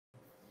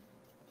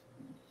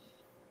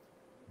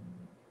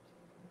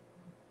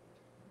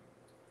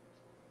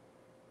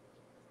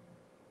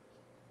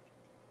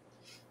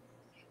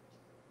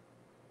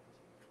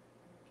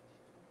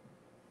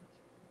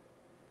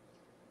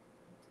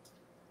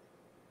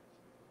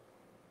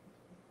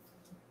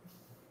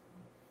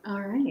All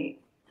right.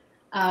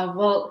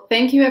 Well,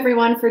 thank you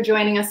everyone for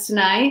joining us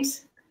tonight.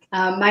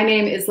 My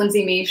name is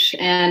Lindsay Misch,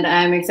 and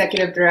I'm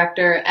Executive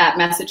Director at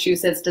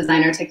Massachusetts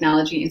Designer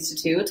Technology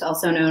Institute,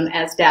 also known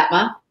as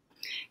DATMA.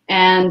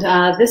 And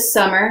this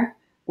summer,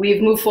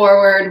 we've moved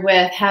forward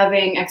with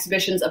having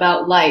exhibitions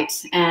about light,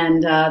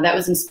 and that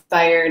was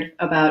inspired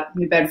about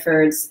New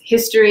Bedford's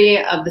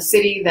history of the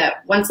city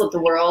that once lit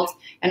the world,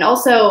 and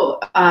also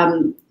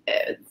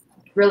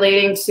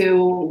relating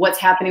to what's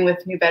happening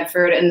with New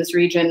Bedford and this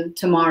region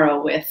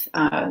tomorrow with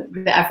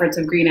the efforts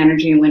of green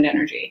energy and wind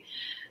energy.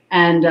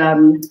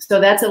 And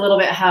so that's a little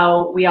bit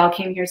how we all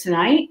came here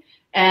tonight.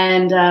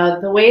 And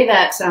the way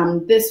that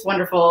this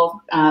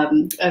wonderful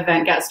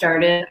event got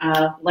started,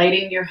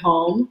 lighting your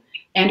home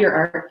and your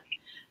art.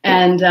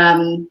 And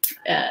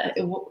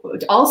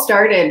it all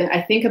started,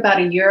 I think, about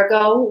a year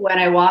ago when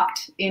I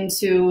walked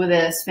into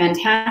this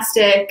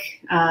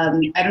fantastic, I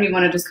don't even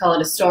want to just call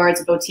it a store,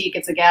 it's a boutique,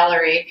 it's a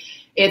gallery.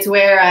 It's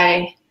where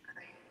I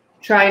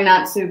try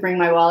not to bring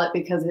my wallet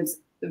because it's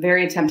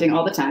very tempting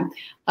all the time.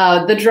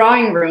 The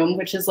Drawing Room,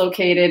 which is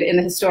located in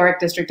the historic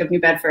district of New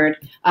Bedford,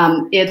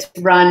 it's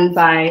run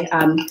by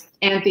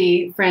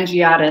Anthi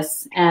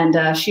Frangiadis,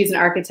 and she's an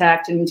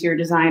architect and interior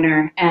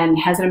designer and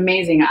has an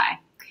amazing eye.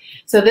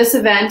 So this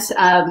event,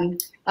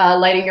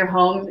 Lighting Your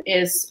Home,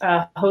 is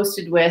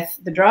hosted with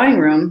the Drawing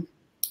Room,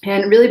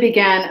 and it really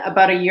began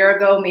about a year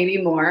ago, maybe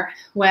more,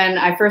 when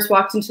I first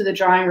walked into the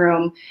drawing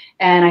room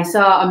and I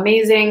saw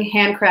amazing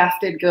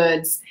handcrafted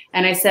goods.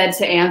 And I said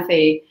to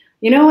Anthi,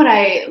 you know what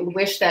I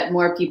wish that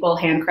more people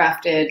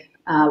handcrafted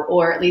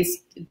or at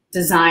least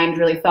designed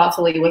really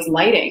thoughtfully was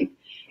lighting.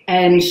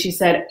 And she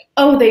said,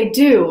 oh, they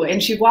do.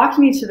 And she walked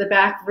me to the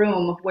back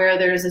room where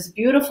there's this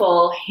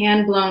beautiful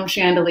hand-blown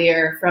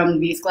chandelier from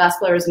these glass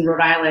blowers in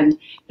Rhode Island.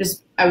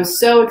 I was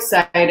so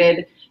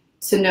excited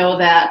to know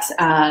that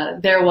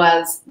there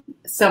was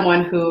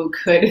someone who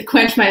could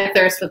quench my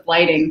thirst with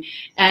lighting.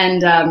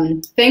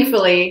 And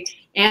thankfully,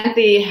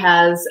 Anthi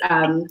has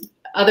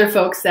other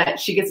folks that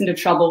she gets into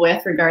trouble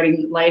with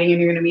regarding lighting, and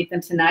you're gonna meet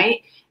them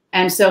tonight.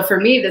 And so for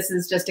me, this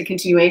is just a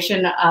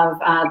continuation of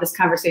this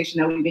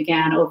conversation that we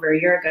began over a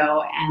year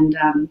ago.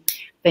 And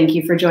thank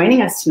you for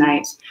joining us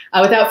tonight.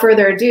 Without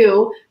further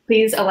ado,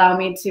 please allow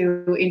me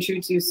to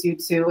introduce you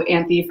to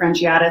Anthi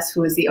Frangiadis,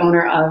 who is the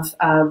owner of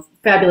a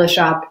fabulous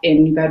shop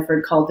in New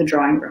Bedford called The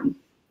Drawing Room.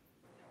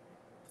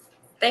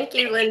 Thank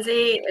you,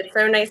 Lindsay. It's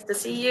so nice to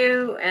see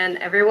you and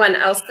everyone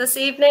else this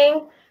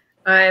evening.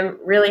 I'm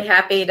really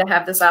happy to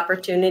have this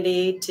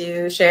opportunity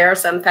to share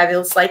some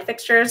fabulous light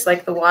fixtures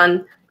like the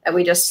one that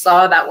we just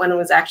saw. That one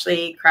was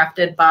actually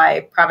crafted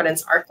by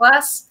Providence Art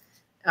Glass.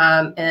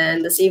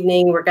 And this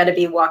evening, we're going to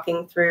be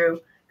walking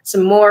through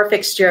some more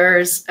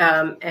fixtures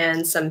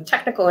and some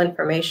technical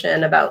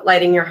information about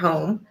lighting your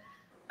home.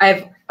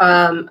 I'm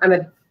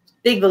a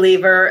big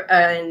believer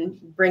in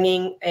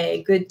bringing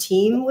a good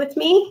team with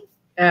me.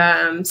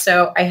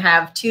 So I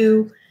have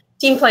two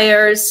team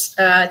players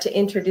to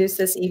introduce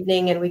this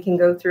evening, and we can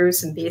go through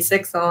some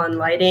basics on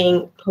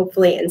lighting,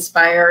 hopefully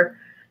inspire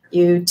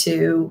you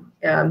to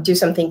do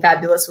something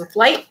fabulous with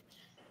light.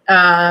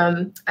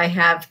 I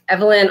have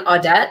Evelyn and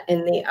Audet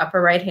in the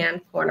upper right-hand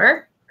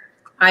corner.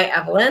 Hi,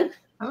 Evelyn.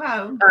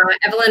 Hello.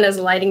 Evelyn is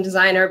a lighting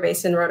designer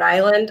based in Rhode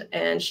Island,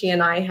 and she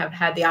and I have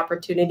had the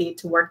opportunity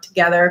to work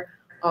together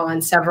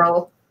on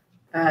several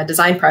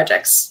design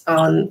projects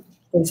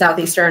in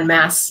Southeastern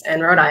Mass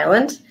and Rhode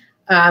Island.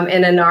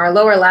 And in our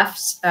lower left,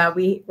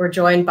 we were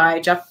joined by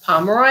Jeff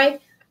Pomeroy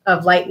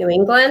of Light New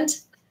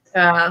England.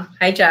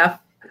 Hi, Jeff.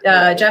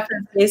 Jeff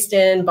is based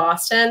in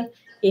Boston.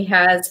 He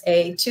has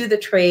a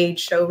to-the-trade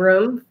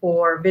showroom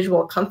for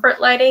visual comfort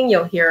lighting.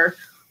 You'll hear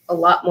a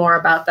lot more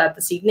about that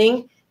this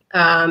evening.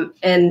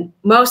 And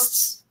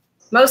most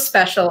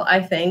special,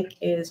 I think,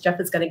 is Jeff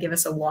is going to give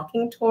us a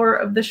walking tour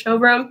of the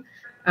showroom,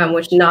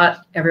 which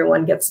not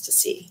everyone gets to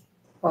see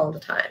all the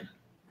time.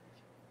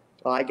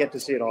 Well, I get to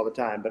see it all the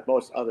time, but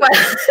most others.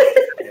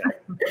 Yeah.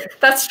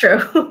 That's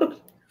true.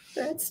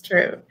 That's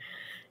true.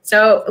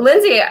 So,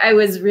 Lindsay, I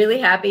was really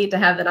happy to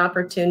have an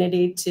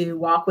opportunity to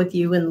walk with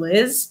you and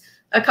Liz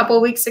a couple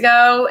of weeks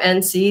ago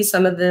and see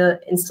some of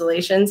the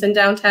installations in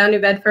downtown New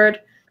Bedford.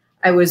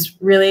 I was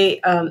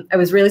really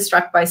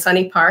struck by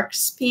Sunny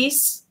Park's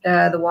piece,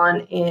 the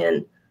one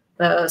in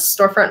the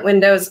storefront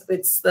windows.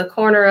 It's the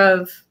corner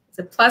of, is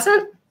it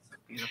Pleasant?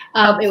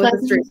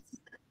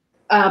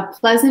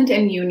 Pleasant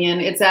and Union.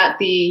 It's at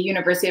the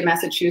University of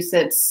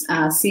Massachusetts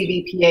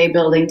CVPA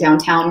building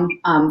downtown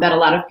that a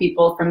lot of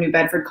people from New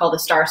Bedford call the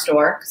Star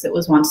Store because it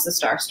was once the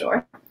Star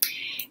Store.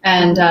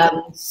 And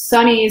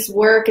Sunny's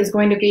work is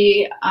going to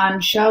be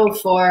on show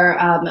for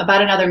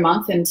about another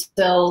month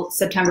until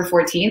September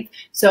 14th.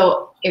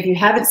 So if you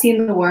haven't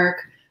seen the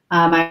work,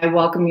 I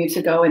welcome you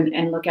to go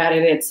and look at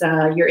it. It's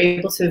you're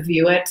able to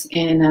view it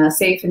in a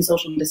safe and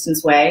social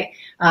distance way.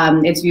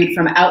 It's viewed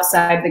from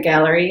outside the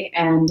gallery,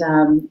 and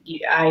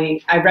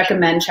I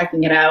recommend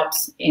checking it out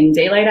in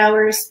daylight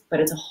hours,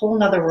 but it's a whole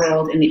nother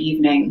world in the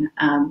evening.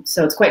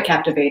 So it's quite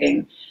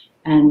captivating,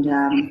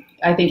 and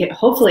I think it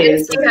hopefully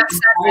is.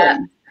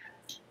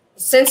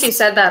 since you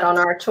said that on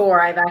our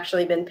tour, I've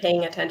actually been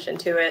paying attention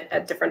to it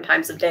at different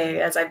times of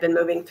day as I've been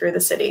moving through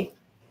the city.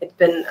 It's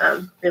been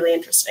really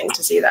interesting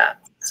to see that.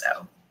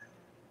 So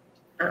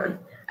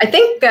I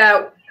think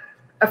a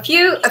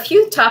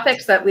few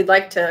topics that we'd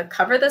like to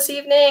cover this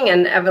evening,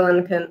 and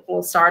Evelyn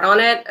will start on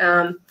it.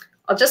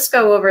 I'll just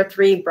go over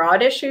 3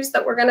 broad issues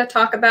that we're going to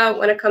talk about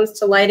when it comes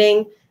to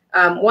lighting.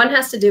 One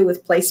has to do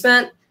with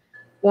placement,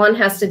 one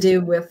has to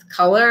do with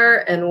color,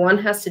 and one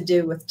has to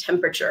do with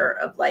temperature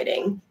of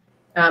lighting.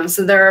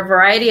 So there are a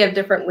variety of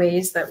different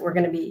ways that we're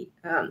going to be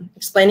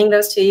explaining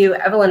those to you.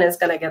 Evelyn is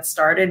going to get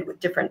started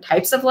with different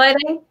types of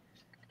lighting,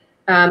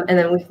 and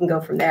then we can go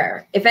from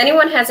there. If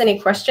anyone has any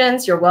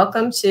questions, you're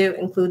welcome to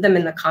include them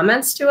in the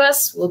comments to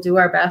us. We'll do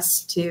our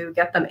best to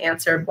get them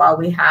answered while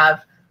we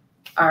have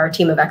our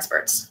team of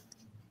experts.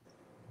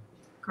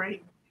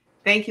 Great.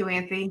 Thank you,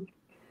 Anthi.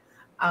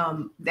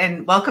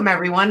 And welcome,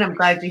 everyone. I'm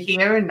glad you're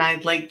here, and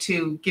I'd like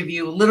to give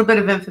you a little bit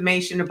of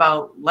information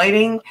about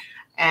lighting,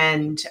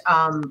 and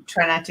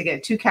try not to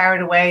get too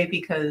carried away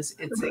because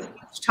it's a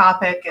huge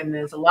topic and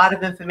there's a lot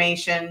of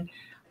information.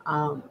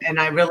 And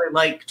I really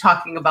like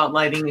talking about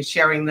lighting and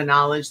sharing the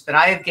knowledge that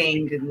I have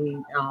gained in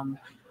the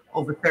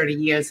over 30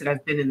 years that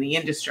I've been in the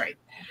industry.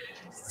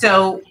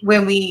 So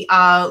when we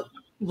are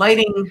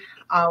lighting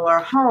our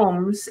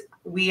homes,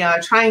 we are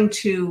trying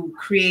to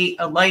create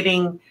a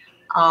lighting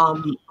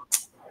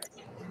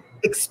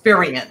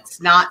experience,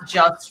 not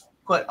just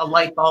put a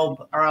light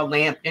bulb or a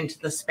lamp into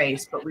the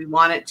space, but we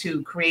want it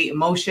to create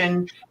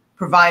emotion,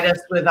 provide us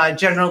with our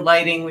general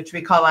lighting, which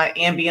we call our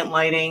ambient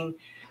lighting.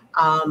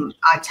 Our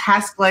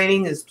task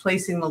lighting is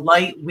placing the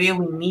light where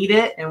we need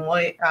it,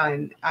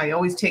 and I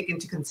always take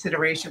into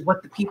consideration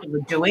what the people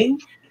are doing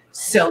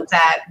so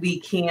that we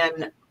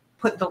can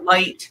put the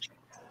light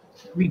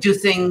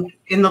reducing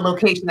in the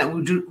location that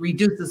will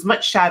reduce as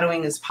much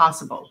shadowing as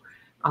possible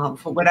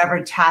for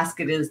whatever task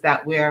it is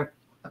that we're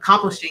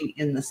accomplishing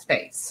in the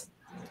space.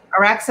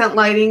 Our accent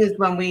lighting is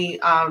when we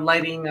are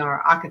lighting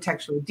our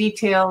architectural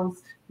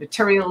details,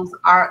 materials,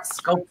 art,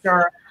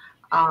 sculpture,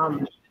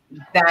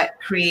 that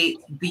create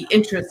the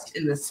interest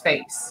in the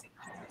space.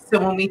 So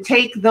when we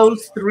take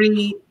those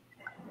 3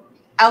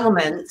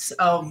 elements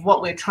of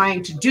what we're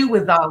trying to do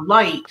with our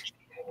light,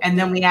 and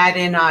then we add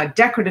in our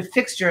decorative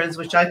fixtures,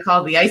 which I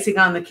call the icing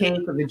on the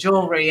cake or the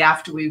jewelry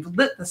after we've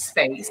lit the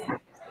space,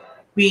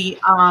 we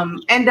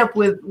end up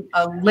with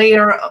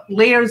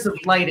layers of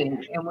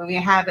lighting. And when we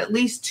have at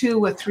least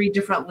 2 or 3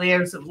 different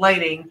layers of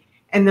lighting,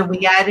 and then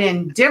we add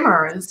in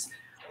dimmers,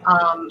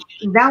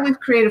 now we've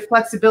created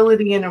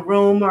flexibility in a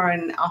room or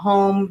in a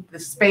home, the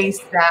space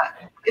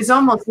that is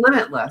almost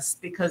limitless,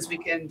 because we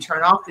can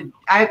turn off the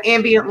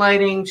ambient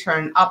lighting,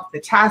 turn up the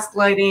task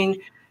lighting,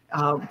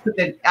 put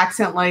the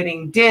accent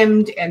lighting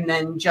dimmed, and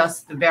then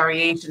just the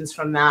variations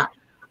from that.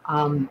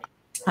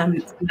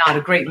 I'm not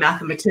a great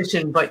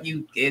mathematician, but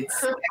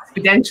it's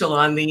exponential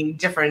on the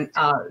different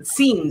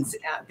scenes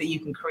that you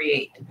can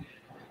create.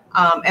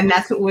 And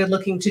that's what we're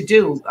looking to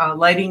do.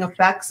 Lighting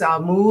affects our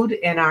mood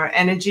and our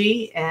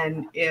energy,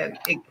 and it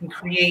can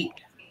create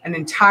an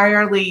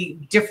entirely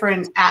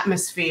different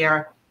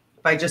atmosphere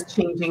by just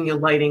changing your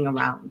lighting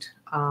around.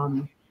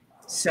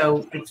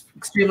 So it's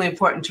extremely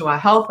important to our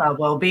health, our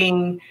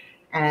well-being,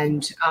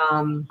 and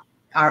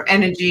our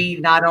energy,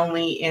 not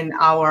only in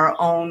our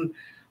own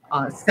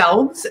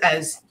selves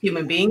as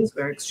human beings.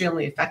 We're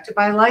extremely affected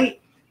by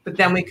light, but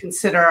then we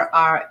consider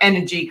our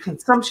energy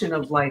consumption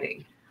of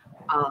lighting,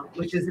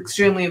 which is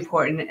extremely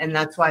important, and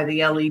that's why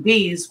the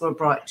LEDs were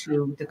brought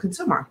to the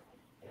consumer.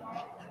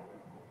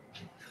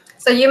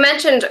 So you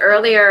mentioned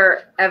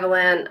earlier,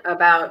 Evelyn,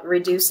 about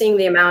reducing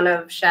the amount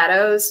of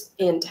shadows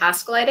in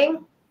task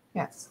lighting.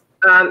 Yes.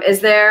 Is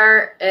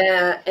there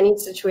any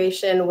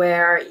situation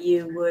where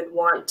you would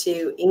want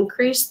to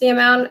increase the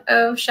amount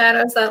of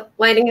shadows that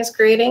lighting is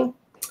creating?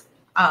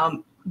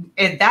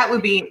 And that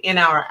would be in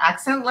our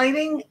accent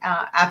lighting.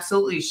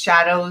 Absolutely,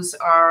 shadows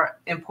are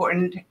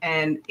important,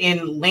 and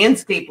in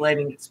landscape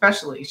lighting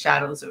especially,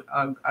 shadows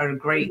are a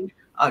great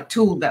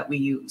tool that we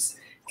use.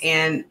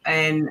 And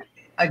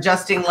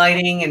adjusting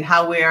lighting and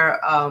how we're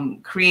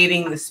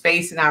creating the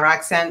space in our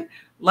accent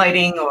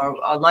lighting, or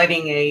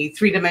lighting a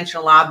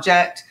 3-dimensional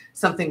object,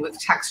 something with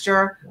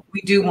texture,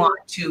 we do want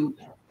to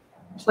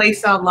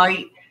place our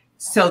light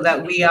so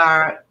that we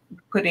are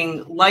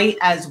putting light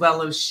as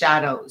well as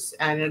shadows.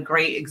 And a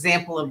great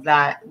example of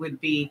that would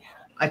be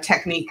a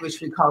technique which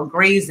we call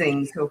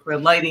grazing. So if we're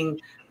lighting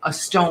a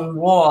stone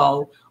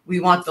wall, we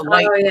want the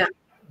light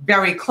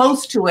very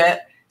close to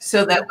it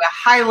so that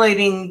we're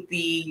highlighting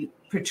the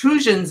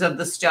protrusions of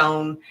the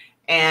stone,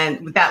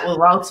 and that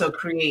will also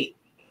create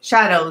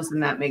shadows,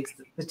 and that makes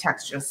the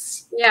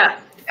textures. Yeah.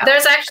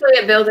 There's actually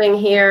a building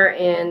here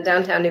in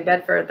downtown New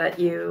Bedford that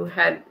you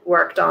had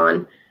worked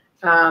on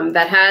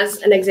that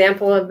has an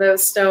example of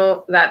those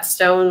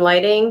stone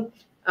lighting.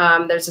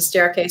 There's a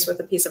staircase with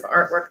a piece of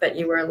artwork that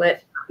you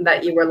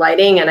were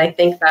lighting, and I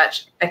think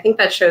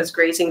that shows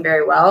grazing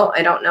very well.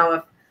 I don't know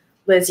if,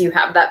 Liz, you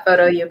have that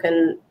photo you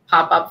can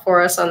pop up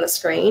for us on the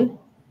screen.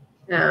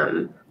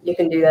 You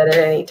can do that at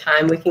any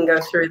time. We can go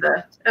through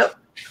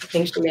I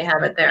think she may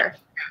have it there.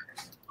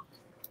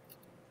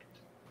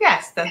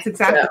 Yes, that's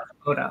exactly the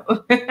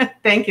photo.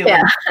 Thank you,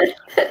 Liz.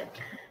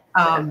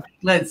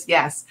 Liz,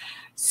 yes.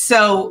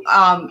 So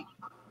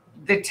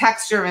the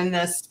texture in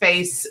this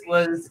space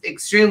was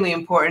extremely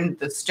important,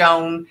 the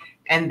stone,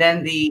 and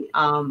then the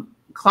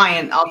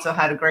client also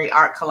had a great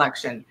art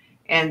collection.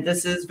 And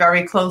this is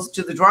very close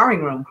to the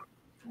drawing room.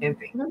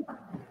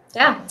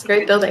 Yeah, it's a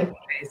great building.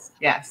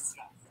 Yes.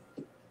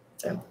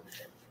 So,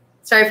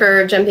 sorry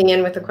for jumping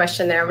in with a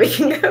question there. We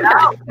can go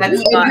back.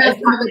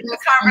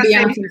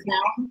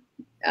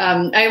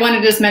 I wanted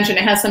to just mention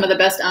it has some of the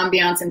best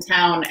ambiance in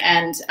town,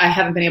 and I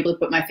haven't been able to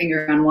put my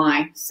finger on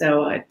why.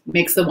 So it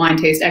makes the wine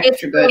taste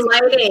extra good. It's the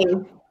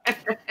lighting.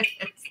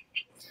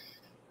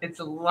 It's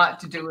a lot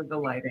to do with the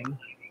lighting.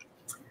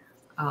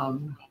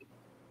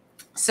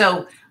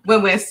 So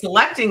when we're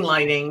selecting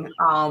lighting,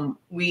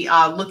 we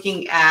are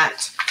looking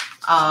at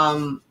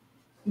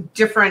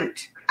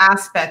different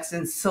aspects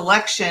and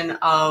selection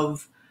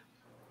of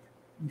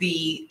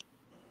the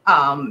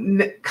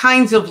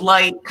kinds of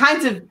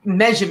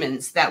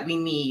measurements that we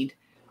need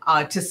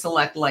to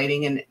select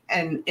lighting.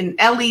 And in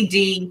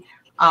LED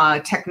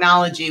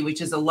technology,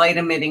 which is a light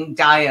emitting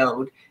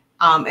diode,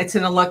 it's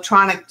an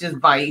electronic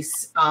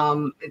device.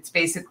 It's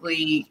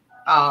basically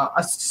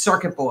a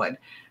circuit board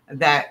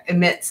that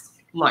emits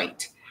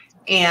light.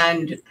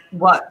 And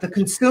what the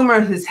consumer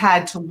has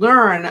had to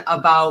learn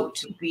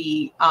about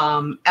the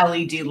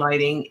LED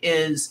lighting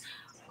is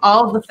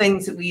all the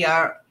things that we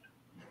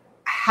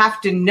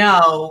have to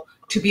know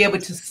to be able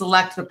to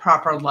select the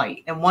proper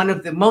light. And one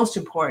of the most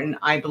important,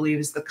 I believe,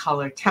 is the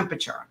color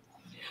temperature.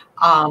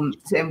 And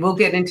we'll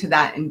get into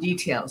that in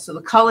detail. So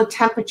the color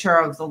temperature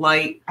of the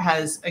light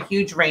has a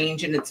huge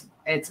range, and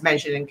it's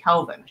measured in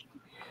Kelvin.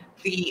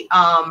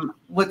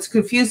 What's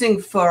confusing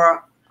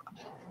for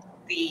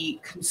the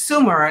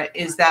consumer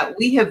is that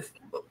we have,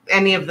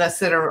 any of us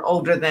that are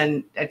older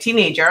than a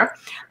teenager,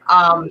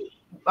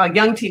 a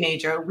young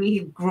teenager,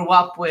 we grew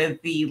up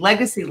with the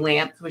legacy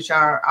lamps, which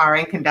are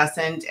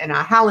incandescent and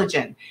are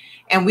halogen.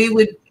 And we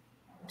would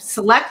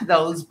select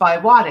those by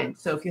wattage.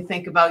 So if you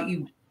think about,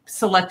 you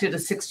selected a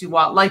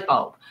 60-watt light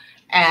bulb,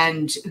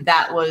 and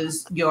that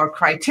was your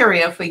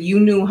criteria for, you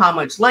knew how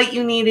much light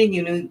you needed,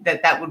 you knew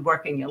that that would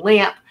work in your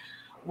lamp.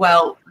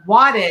 Well,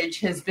 wattage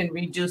has been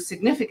reduced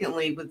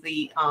significantly with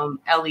the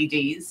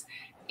LEDs,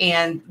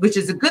 and which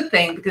is a good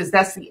thing, because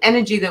that's the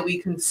energy that we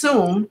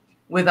consume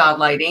with our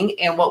lighting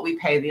and what we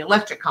pay the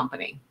electric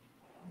company.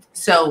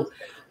 So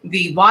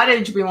the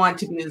wattage we want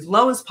to be as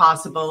low as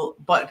possible,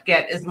 but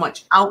get as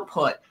much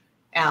output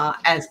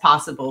as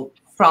possible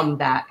from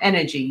that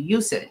energy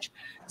usage.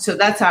 So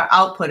that's our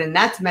output, and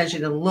that's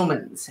measured in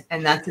lumens.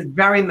 And that's a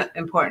very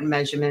important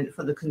measurement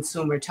for the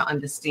consumer to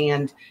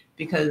understand,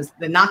 because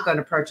they're not going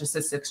to purchase a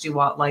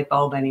 60-watt light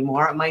bulb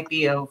anymore. It might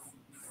be a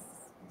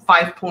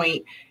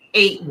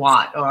 5.8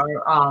 watt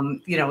or a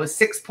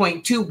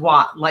 6.2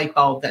 watt light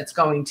bulb that's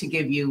going to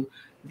give you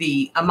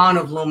the amount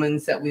of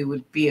lumens that we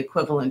would be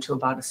equivalent to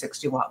about a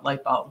 60-watt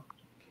light bulb.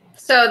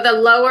 So the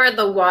lower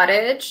the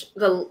wattage,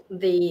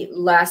 the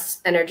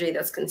less energy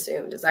that's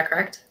consumed. Is that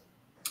correct?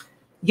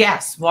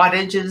 Yes,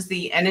 wattage is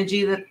the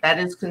energy that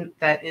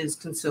is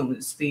consumed.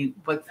 It's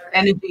what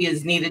energy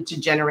is needed to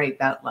generate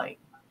that light.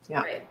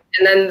 Yeah. Right.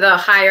 And then the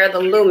higher the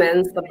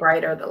lumens, the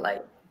brighter the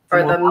light,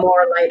 or the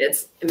more light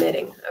it's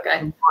emitting.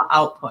 Okay. More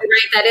output.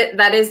 Right.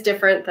 That is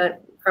different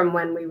from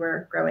when we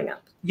were growing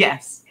up.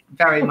 Yes,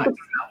 very much so.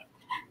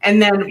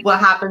 And then what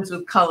happens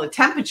with color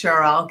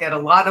temperature, I'll get a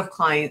lot of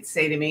clients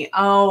say to me,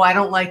 oh, I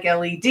don't like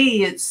LED,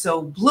 it's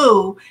so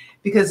blue,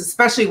 because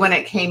especially when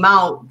it came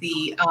out,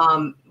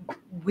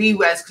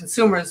 we as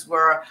consumers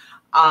were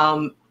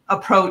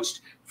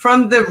approached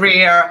from the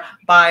rear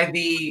by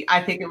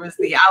I think it was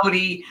the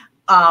Audi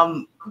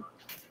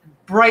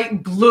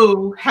bright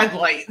blue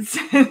headlights.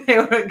 They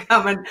were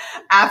coming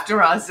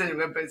after us, and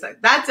everybody's like,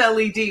 that's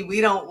LED,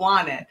 we don't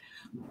want it.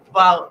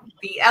 Well,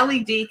 the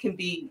LED can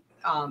be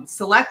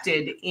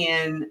selected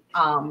in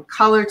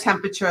color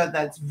temperature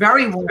that's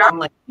very warm,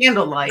 like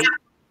candlelight,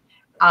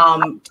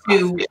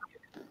 to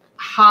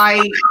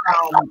high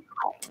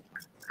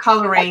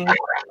coloring.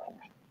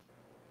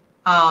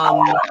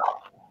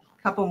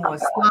 Couple more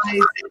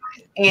slides,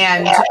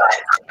 and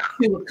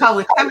to a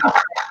color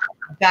temperature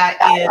that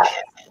is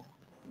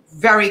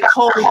very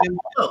cold and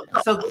blue.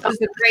 So this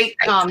is a great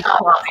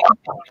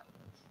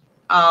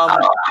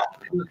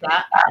with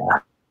that.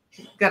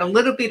 Got a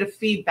little bit of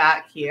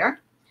feedback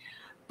here,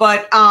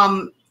 but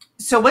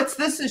so what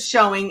this is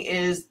showing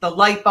is the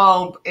light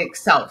bulb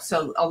itself.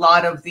 So a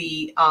lot of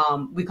the,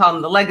 we call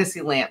them the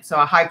legacy lamps, so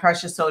a high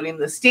pressure sodium.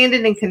 The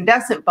standard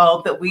incandescent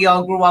bulb that we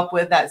all grew up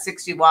with, that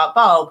 60-watt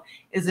bulb,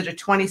 is at a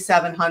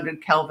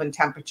 2700 Kelvin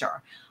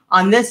temperature.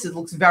 On this, it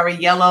looks very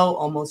yellow,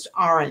 almost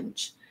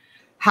orange.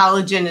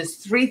 Halogen is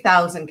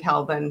 3000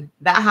 Kelvin.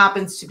 That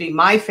happens to be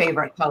my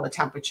favorite color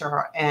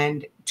temperature.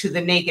 And to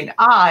the naked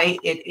eye,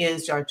 it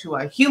is, or to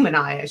a human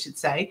eye, I should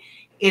say,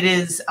 it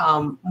is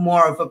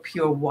more of a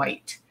pure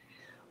white.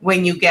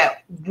 When you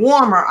get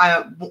warmer,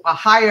 a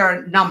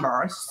higher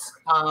numbers,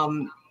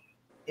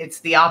 it's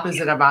the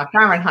opposite of our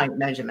Fahrenheit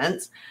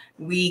measurements.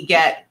 We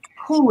get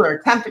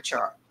cooler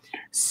temperature.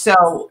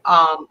 So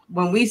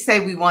when we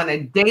say we want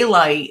a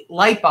daylight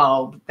light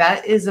bulb,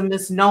 that is a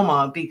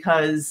misnomer,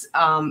 because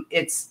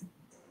it's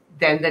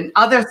then the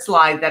other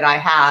slide that I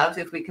have,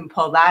 if we can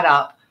pull that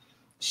up,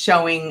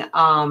 showing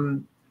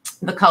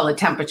the color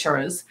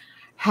temperatures,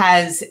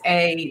 has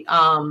a,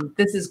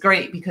 this is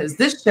great because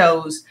this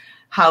shows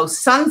how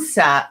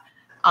sunset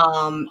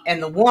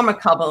and the warmer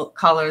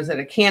colors at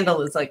a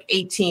candle is like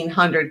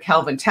 1800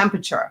 Kelvin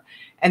temperature.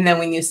 And then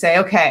when you say,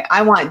 okay,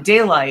 I want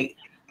daylight,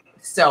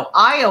 so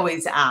I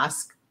always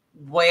ask,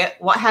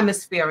 what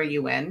hemisphere are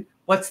you in?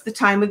 What's the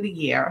time of the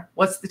year?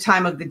 What's the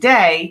time of the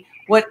day?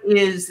 What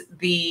is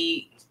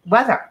the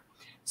weather?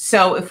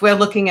 So if we're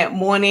looking at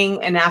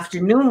morning and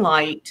afternoon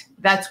light,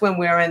 that's when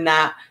we're in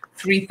that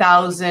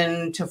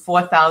 3000 to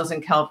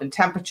 4000 Kelvin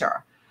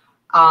temperature.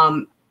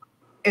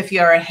 If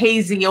you're a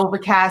hazy,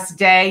 overcast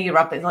day, you're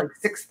up at like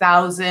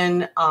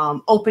 6000.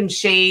 Open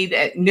shade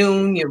at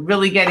noon, you're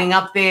really getting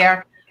up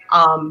there.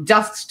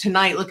 Dusk to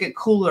night, look at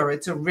cooler.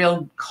 It's a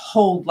real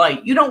cold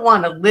light. You don't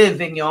want to live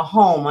in your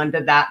home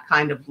under that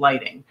kind of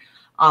lighting,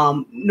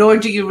 nor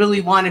do you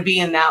really want to be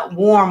in that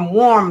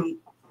warm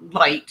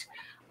light,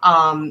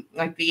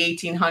 like the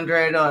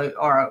 1800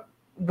 or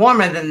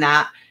warmer than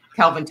that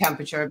Kelvin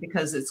temperature,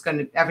 because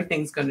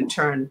everything's going to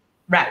turn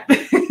red.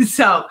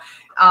 So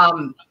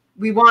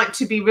we want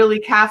to be really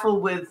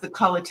careful with the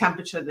color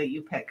temperature that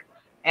you pick.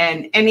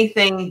 And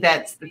anything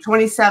that's the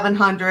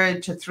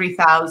 2700 to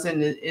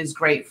 3000 is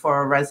great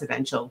for a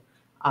residential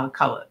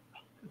color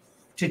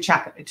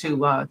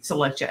to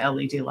select your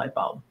LED light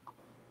bulb.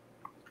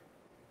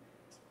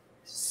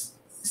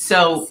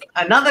 So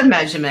another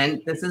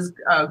measurement, this is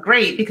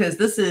great because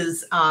this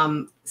is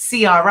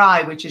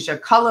CRI, which is your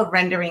color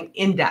rendering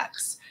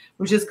index,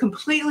 which is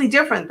completely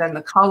different than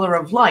the color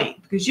of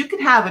light, because you can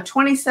have a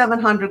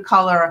 2700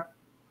 color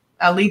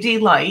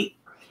LED light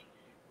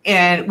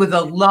and with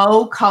a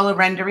low color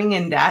rendering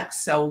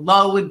index. So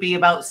low would be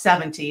about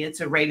 70. It's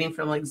a rating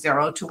from like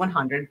 0 to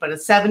 100, but a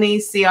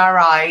 70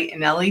 CRI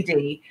in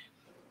LED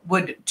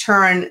would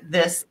turn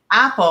this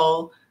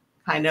apple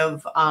kind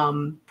of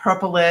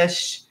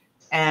purplish,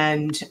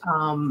 and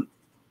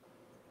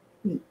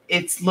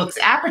it looks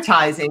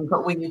appetizing.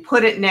 But when you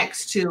put it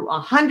next to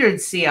 100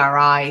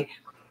 CRI,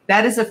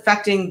 that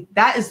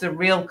is the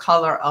real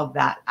color of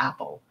that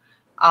apple.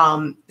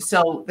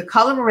 So the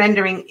color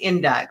rendering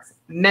index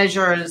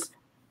measures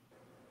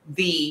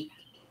the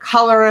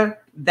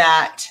color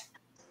that,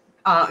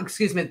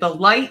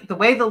 the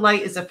way the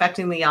light is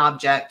affecting the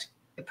object,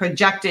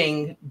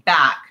 projecting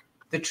back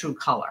the true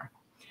color.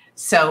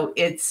 So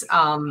it's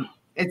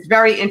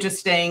very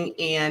interesting,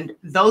 and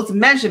those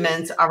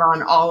measurements are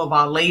on all of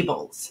our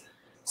labels.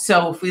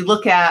 So if we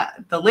look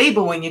at the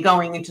label when you're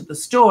going into the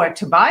store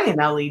to buy an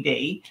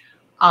LED,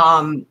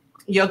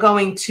 you're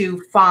going to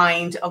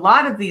find a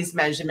lot of these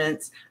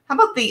measurements. How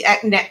about the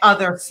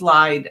other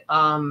slide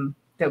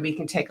that we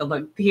can take a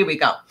look? Here we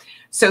go.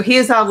 So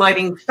here's our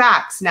lighting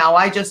facts. Now,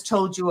 I just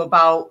told you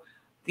about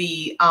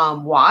the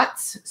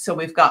watts. So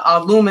we've got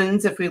our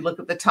lumens. If we look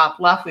at the top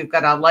left, we've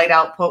got our light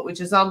output, which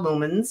is our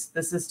lumens.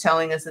 This is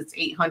telling us it's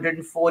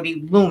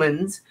 840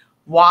 lumens.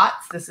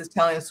 Watts, this is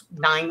telling us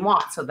 9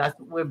 watts. So that's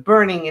what we're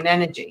burning in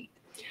energy.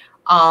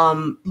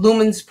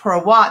 Lumens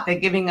per watt, they're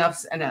giving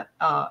us an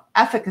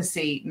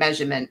efficacy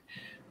measurement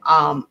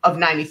of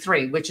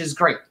 93, which is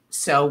great.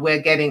 So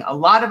we're getting a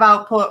lot of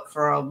output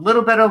for a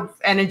little bit of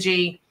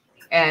energy,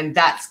 and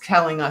that's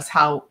telling us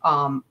how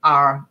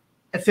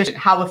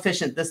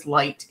efficient this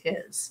light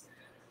is.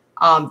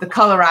 The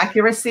color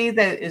accuracy,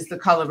 that is the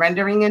color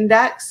rendering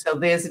index. So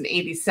there's an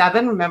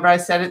 87. Remember I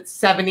said it's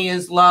 70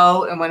 is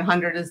low and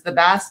 100 is the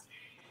best.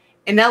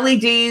 In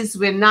LEDs,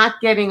 we're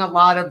not getting a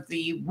lot of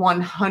the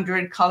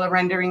 100 color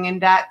rendering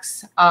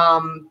index.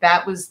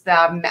 That was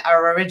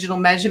our original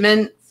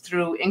measurement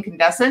through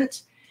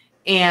incandescent.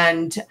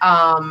 And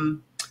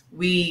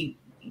we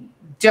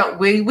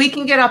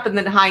can get up in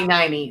the high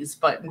 90s,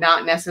 but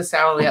not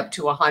necessarily up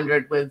to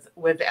 100 with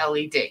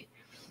LED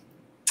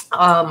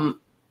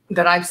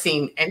that I've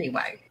seen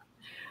anyway.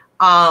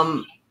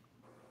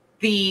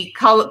 The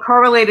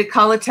correlated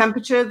color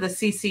temperature, the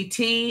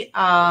CCT,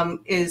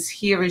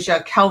 is your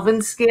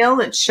Kelvin scale.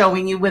 It's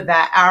showing you with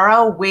that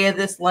arrow where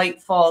this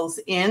light falls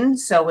in.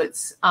 So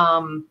it's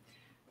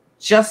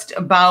just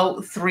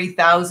about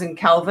 3000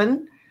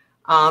 Kelvin,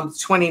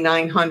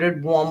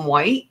 2900 warm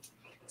white.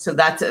 So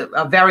that's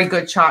a very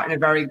good chart and a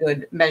very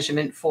good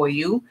measurement for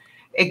you.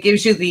 It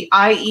gives you the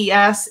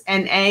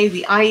IES-NA.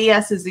 The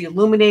IES is the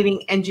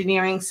Illuminating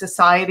Engineering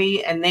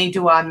Society, and they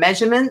do our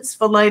measurements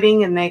for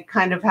lighting, and they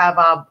kind of have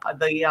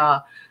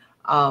the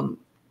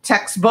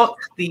textbook,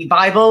 the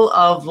Bible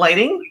of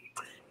lighting.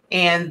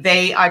 And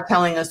they are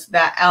telling us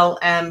that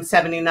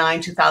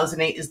LM79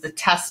 2008 is the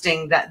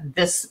testing that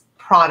this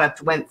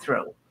product went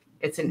through.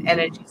 It's an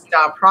Energy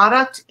Star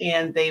product,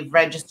 and they've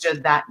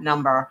registered that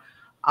number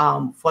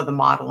for the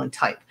model and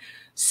type.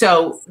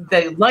 So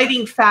the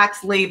lighting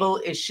facts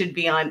label should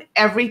be on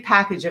every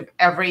package of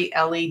every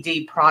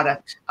LED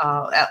product,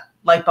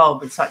 light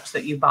bulb and such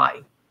that you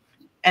buy.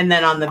 And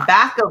then on the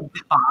back of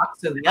the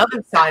box, or the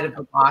other side of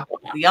the box,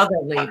 the other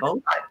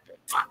label.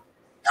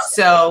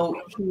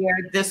 So here,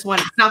 this one,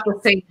 it's not the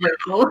same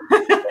label,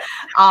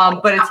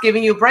 but it's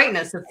giving you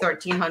brightness of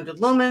 1300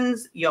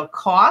 lumens, your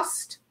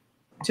cost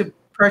to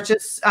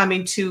purchase,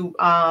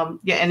 your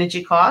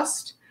energy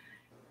cost,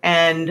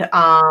 and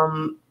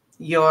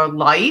your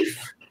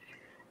life.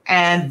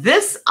 And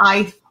this,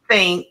 I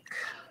think,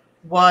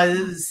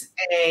 was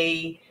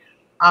a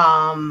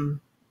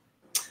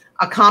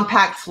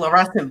compact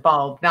fluorescent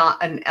bulb,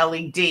 not an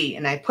LED.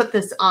 And I put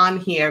this on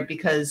here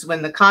because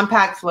when the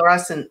compact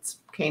fluorescents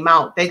came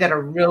out, they got a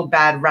real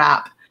bad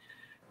rap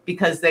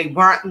because they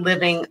weren't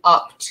living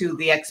up to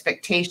the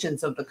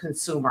expectations of the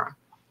consumer.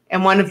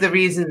 And one of the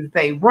reasons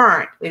they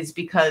weren't is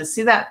because,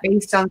 see that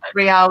based on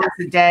 3 hours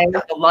a day,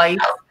 the life,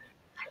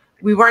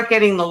 we weren't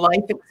getting the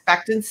life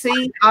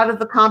expectancy out of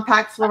the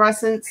compact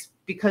fluorescents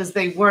because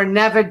they were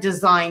never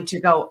designed to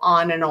go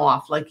on and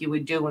off like you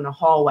would do in a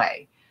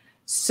hallway.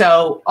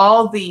 So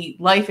all the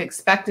life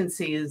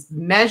expectancy is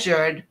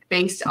measured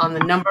based on the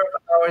number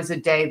of hours a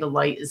day the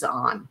light is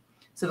on.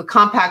 So the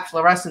compact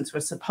fluorescents were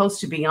supposed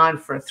to be on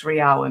for a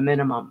 3-hour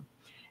minimum.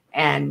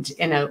 And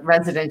in a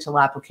residential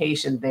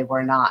application, they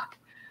were not.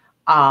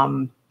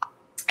 And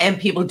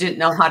people didn't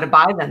know how to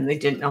buy them. They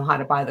didn't know how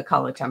to buy the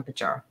color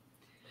temperature.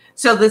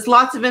 So there's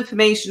lots of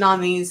information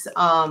on these,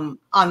 on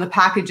the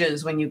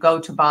packages when you go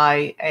to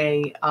buy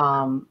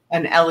an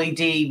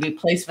LED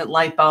replacement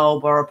light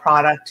bulb or a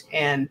product.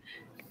 And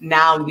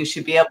now you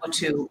should be able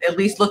to at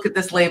least look at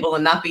this label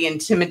and not be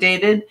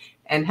intimidated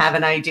and have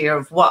an idea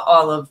of what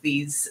all of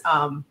these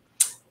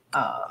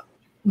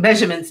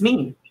measurements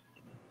mean.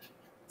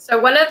 So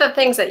one of the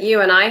things that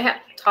you and I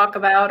talk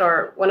about,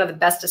 or one of the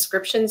best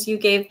descriptions you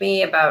gave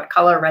me about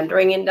color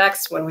rendering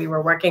index when we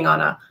were working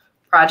on a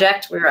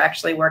project, we were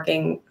actually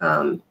working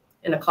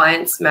in a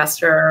client's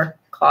master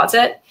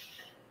closet.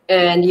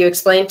 And you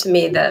explained to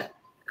me that,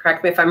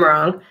 correct me if I'm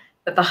wrong,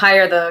 that the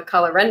higher the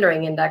color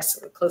rendering index,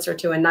 closer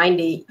to a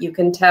 90, you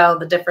can tell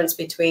the difference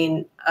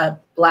between a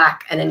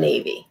black and a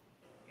navy.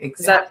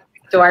 Exactly.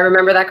 Do I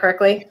remember that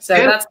correctly? So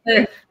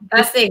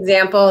that's the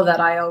example that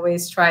I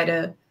always try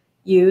to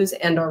use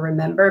and or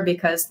remember,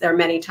 because there are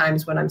many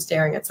times when I'm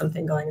staring at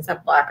something going, is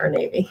that black or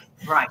navy?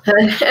 Right.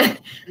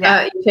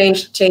 You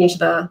change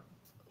the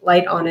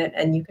light on it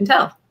and you can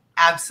tell.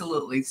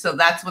 Absolutely. So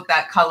that's what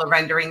that color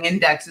rendering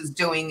index is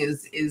doing,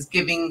 is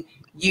giving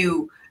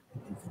you,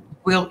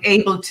 we're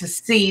able to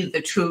see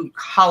the true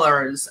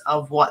colors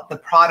of what the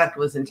product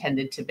was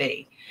intended to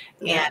be.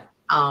 And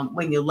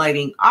when you're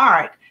lighting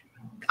art,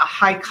 a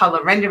high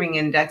color rendering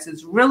index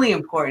is really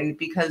important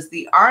because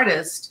the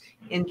artist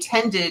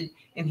intended,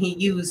 and he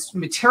used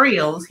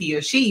materials, he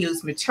or she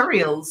used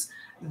materials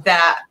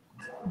that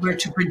were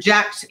to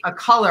project a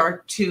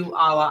color to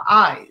our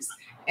eyes.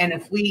 And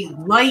if we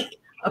light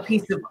a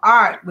piece of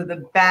art with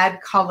a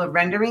bad color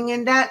rendering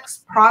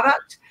index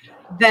product,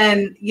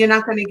 then you're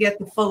not going to get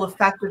the full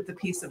effect of the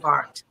piece of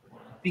art,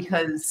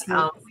 because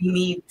we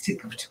need to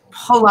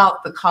pull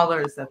out the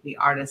colors that the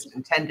artist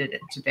intended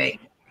it to be.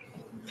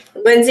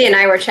 Lindsay and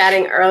I were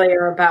chatting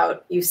earlier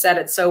about, you said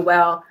it so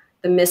well,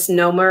 the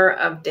misnomer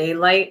of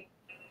daylight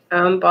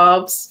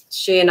bulbs.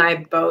 She and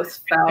I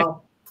both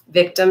fell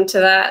victim to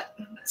that.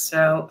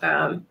 So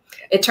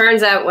it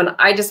turns out when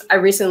I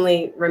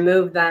recently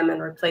removed them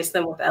and replaced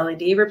them with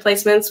LED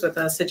replacements with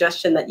a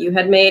suggestion that you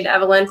had made,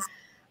 Evelyn.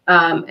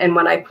 And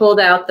when I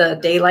pulled out the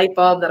daylight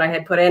bulb that I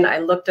had put in, I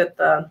looked at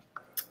the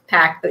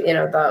pack,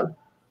 the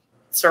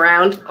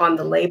surround on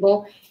the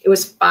label. It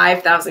was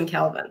 5,000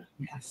 Kelvin.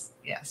 Yes,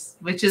 yes,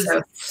 which is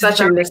such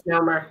a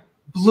misnomer.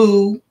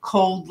 Blue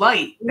cold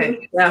light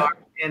that you saw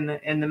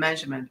in the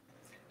measurement.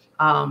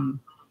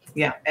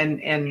 Yeah,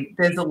 and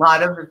there's a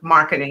lot of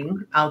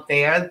marketing out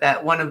there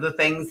that one of the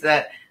things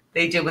that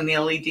they did when the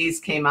LEDs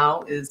came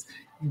out is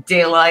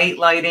daylight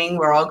lighting.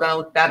 We're all going to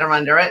look better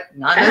under it.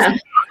 Not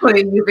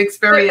necessarily you've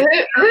experienced.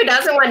 Who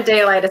doesn't want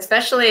daylight,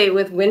 especially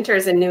with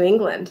winters in New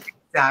England?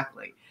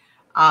 Exactly.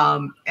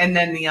 And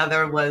then the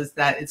other was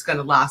that it's going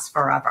to last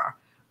forever.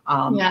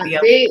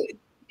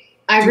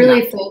 I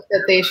really think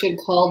that they should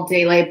call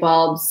daylight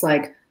bulbs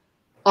like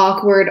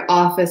awkward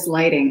office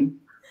lighting.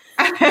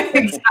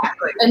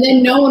 Exactly. And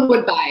then no one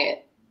would buy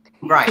it.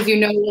 Right. Because you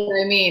know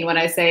what I mean when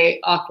I say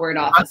awkward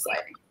office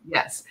lighting.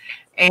 Yes.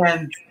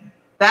 And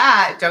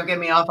that, don't get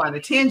me off on a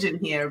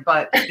tangent here,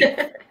 but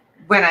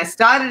when I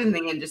started in the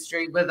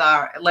industry with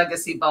our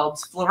legacy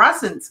bulbs,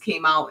 fluorescents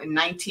came out in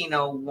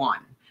 1901.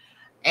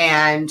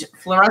 And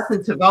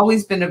fluorescents have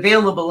always been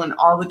available in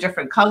all the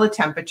different color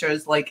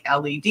temperatures like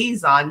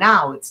LEDs are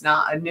now. It's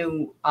not a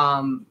new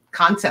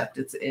concept.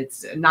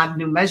 It's not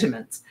new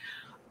measurements.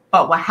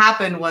 But what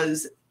happened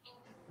was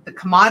the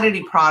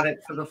commodity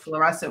product for the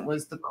fluorescent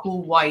was the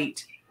cool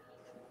white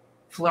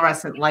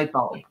fluorescent light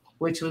bulb,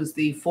 which was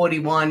the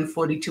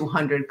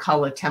 4200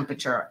 color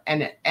temperature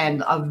and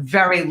a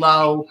very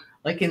low,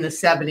 like in the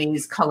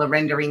 70s, color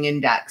rendering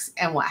index.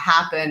 And what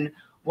happened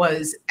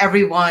was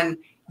everyone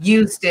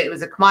used it. It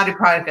was a commodity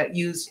product that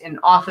used in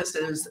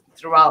offices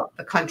throughout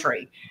the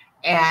country.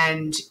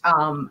 And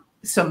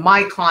so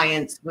my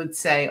clients would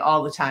say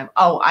all the time,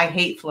 oh, I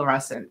hate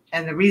fluorescent.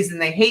 And the reason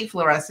they hate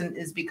fluorescent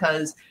is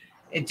because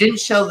it didn't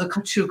show the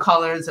true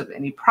colors of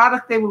any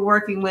product they were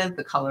working with,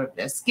 the color of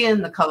their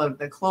skin, the color of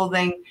their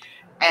clothing.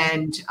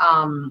 And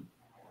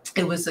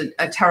it was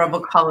a terrible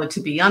color to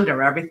be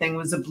under. Everything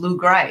was a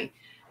blue-gray.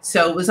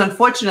 So it was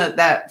unfortunate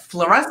that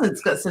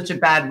fluorescence got such a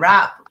bad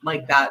rap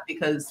like that,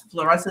 because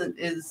fluorescent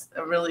is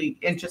a really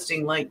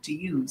interesting light to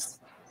use.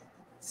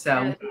 So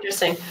yeah,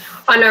 interesting.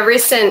 On a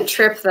recent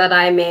trip that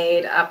I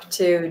made up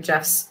to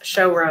Jeff's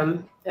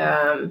showroom,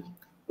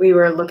 we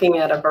were looking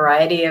at a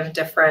variety of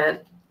different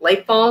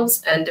light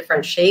bulbs and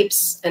different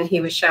shapes, and he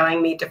was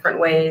showing me different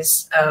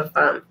ways of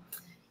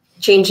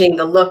changing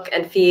the look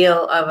and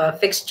feel of a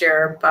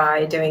fixture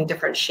by doing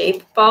different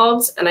shape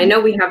bulbs. And I know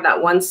we have that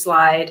one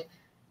slide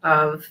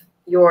of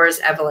yours,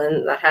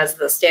 Evelyn, that has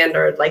the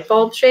standard light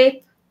bulb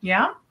shape.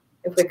 yeah.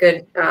 If we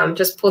could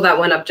just pull that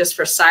one up just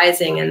for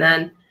sizing, and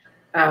then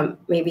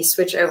maybe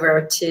switch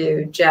over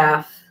to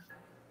Jeff.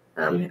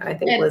 I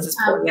think Liz is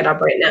pulling it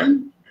up right now.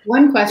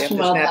 One question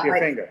while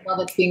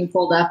that's being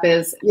pulled up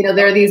is, you know,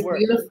 there are these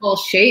beautiful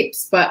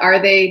shapes, but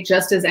are they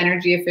just as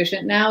energy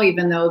efficient now,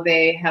 even though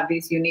they have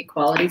these unique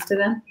qualities to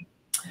them?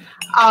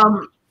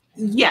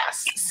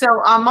 Yes. So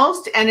our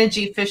most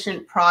energy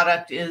efficient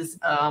product is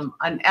an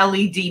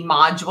LED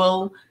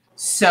module.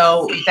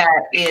 So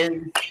that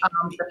is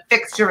the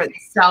fixture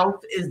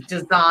itself is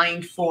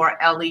designed for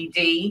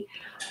LED.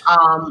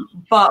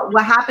 But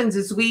what happens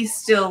is we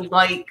still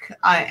like,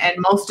 and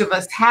most of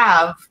us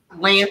have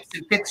lamps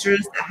and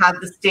fixtures that have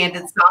the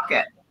standard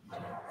socket.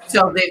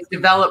 So they've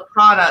developed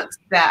products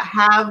that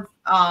have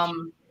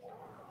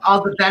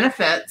all the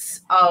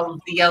benefits of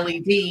the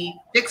LED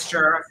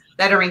fixture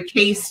that are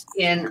encased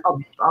in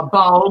a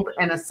bulb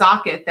and a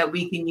socket that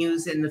we can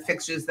use in the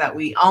fixtures that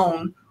we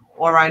own,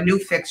 or our new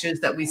fixtures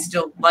that we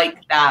still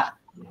like that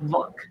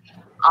look.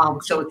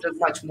 So it's a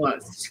much more,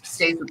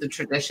 stays with the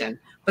tradition,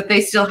 but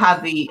they still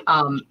have the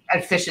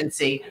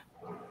efficiency,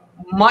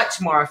 much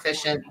more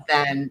efficient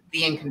than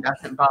the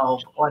incandescent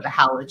bulb or the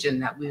halogen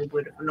that we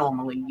would have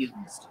normally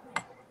used.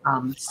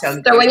 So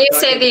when you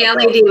say the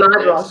LED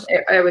module,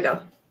 there we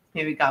go.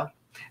 Here we go.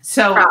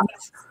 So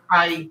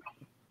I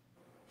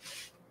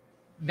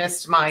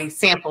missed my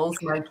samples,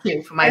 my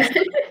cue for my.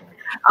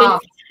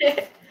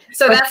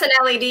 So that's an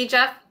LED,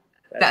 Jeff?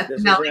 This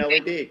is an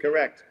LED,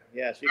 correct.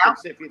 Yes, you can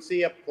see, if you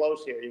see up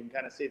close here, you can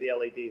kind of see the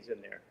LEDs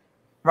in there.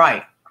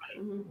 Right.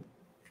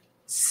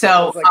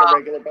 So it's like a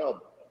regular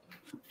bulb.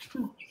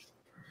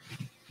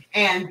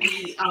 And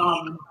the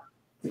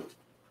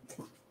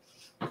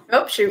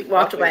oh, she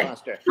walked away.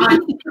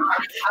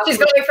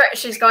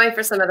 She's going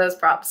for some of those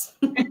props.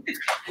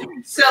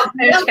 So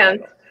there she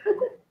comes.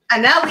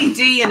 An LED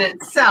in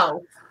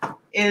itself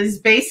is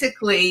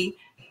basically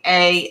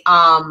a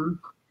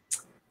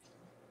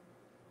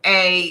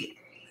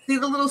see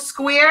the little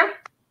square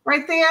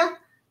right there?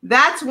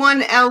 That's one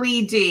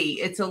LED.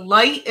 It's a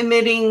light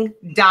emitting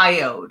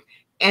diode,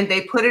 and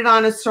they put it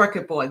on a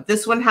circuit board.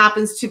 This one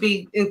happens to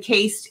be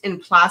encased in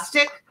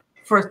plastic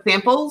for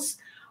samples,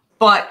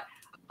 but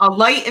a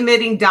light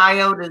emitting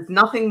diode is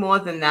nothing more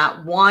than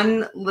that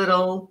one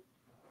little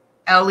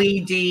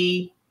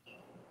LED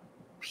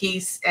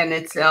piece, and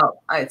it's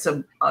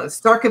a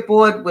circuit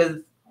board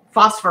with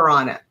phosphor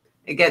on it.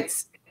 It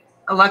gets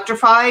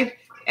electrified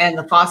and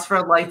the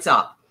phosphor lights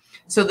up.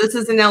 So this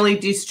is an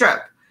LED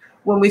strip.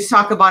 When we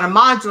talk about a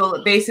module,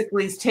 it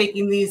basically is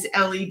taking these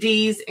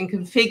LEDs and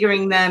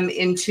configuring them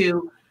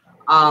into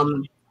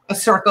a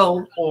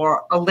circle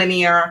or a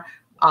linear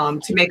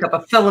to make up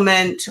a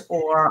filament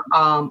or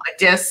a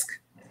disc.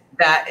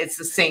 That it's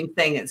the same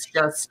thing. It's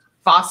just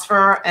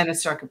phosphor and a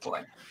circuit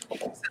board.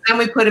 So then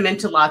we put them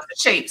into lots of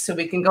shapes. So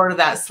we can go to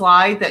that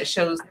slide that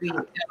shows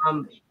the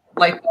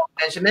light bulb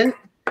measurement,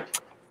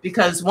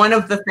 because one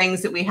of the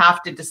things that we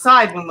have to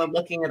decide when we're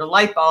looking at a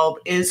light bulb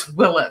is,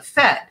 will it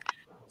fit?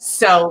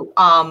 So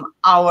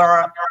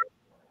our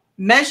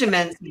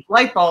measurements of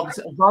light bulbs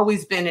have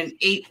always been in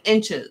 8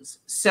 inches.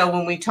 So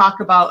when we talk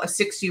about a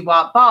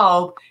 60-watt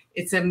bulb,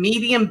 it's a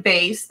medium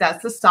base,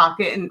 that's the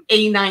socket, and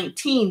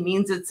A19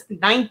 means it's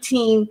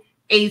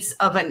 19/8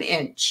 of an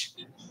inch.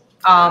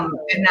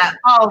 And that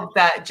bulb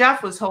that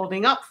Jeff was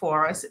holding up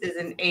for us is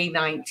an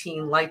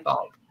A19 light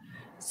bulb.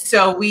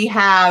 So we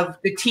have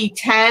the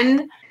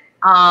T10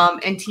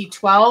 and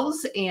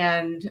T12s,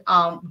 and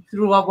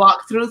through a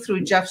walkthrough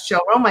through Jeff's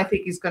showroom, I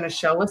think he's going to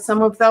show us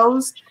some of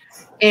those.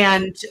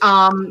 And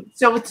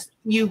so it's,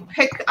 you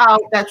pick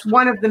out, that's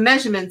one of the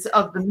measurements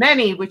of the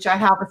many, which I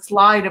have a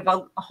slide of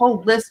a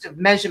whole list of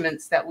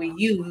measurements that we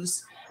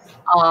use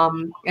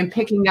in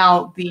picking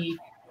out the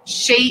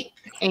shape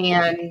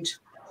and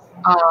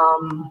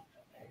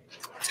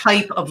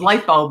type of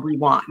light bulb we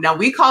want. Now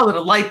we call it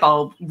a light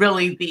bulb.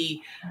 Really,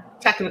 the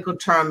technical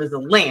term is a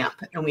lamp,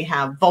 and we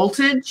have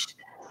voltage,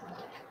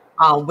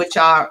 which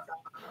our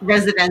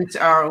residents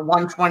are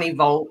 120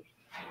 volt.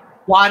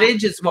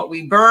 Wattage is what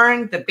we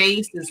burn. The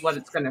base is what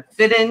it's going to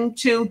fit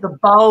into. The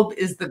bulb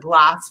is the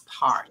glass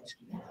part.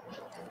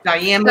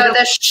 diameter. So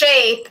the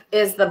shape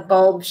is the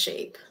bulb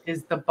shape.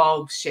 Is the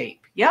bulb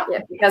shape. Yep. Yeah,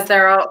 because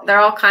they're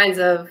all kinds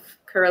of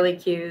curly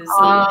cues,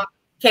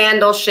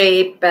 candle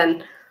shape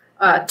and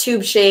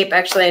tube shape.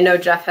 Actually, I know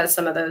Jeff has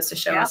some of those to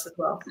show us as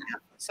well.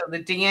 So the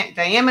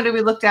diameter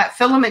we looked at,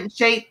 filament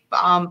shape.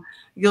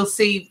 You'll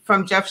see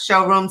from Jeff's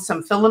showroom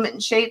some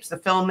filament shapes. The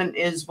filament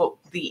is what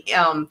the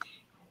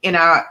in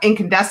our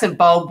incandescent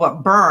bulb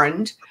what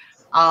burned.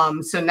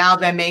 So now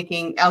they're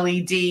making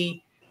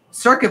LED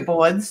circuit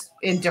boards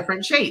in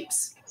different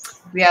shapes.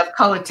 We have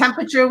color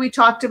temperature we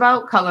talked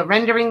about, color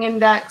rendering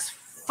index.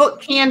 Foot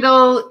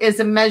candle is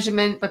a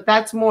measurement, but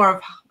that's more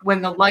of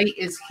when the light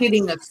is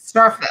hitting a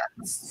surface.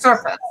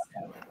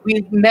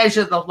 We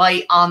measure the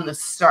light on the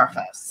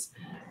surface.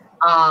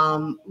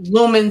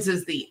 Lumens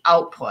is the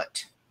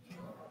output.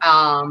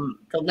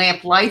 The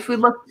lamp life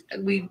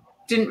we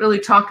didn't really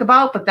talk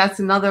about, but that's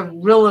another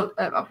real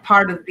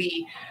part of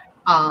the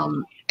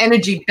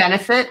energy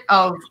benefit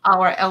of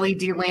our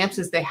LED lamps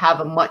is they have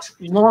a much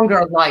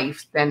longer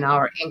life than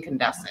our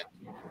incandescent,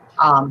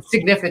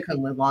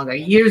 significantly longer,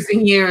 years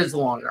and years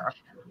longer.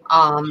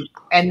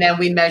 And then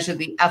we measure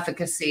the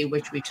efficacy,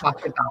 which we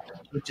talked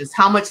about, which is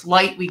how much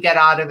light we get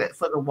out of it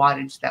for the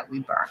wattage that we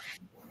burn.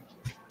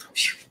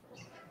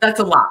 That's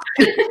a lot.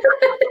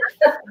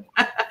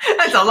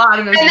 That's a lot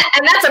of it.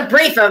 And that's a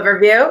brief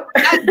overview.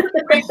 That's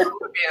a brief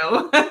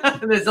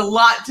overview. There's a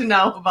lot to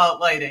know about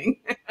lighting.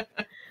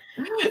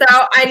 So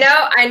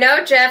I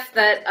know, Jeff,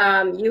 that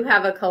you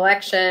have a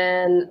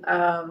collection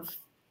of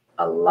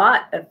a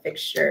lot of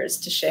fixtures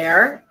to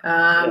share.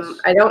 Yes.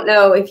 I don't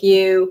know if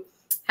you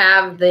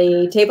have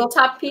the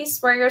tabletop piece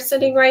where you're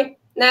sitting right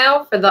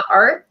now for the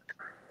art,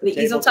 the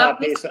easel top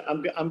piece.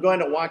 I'm going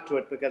to walk to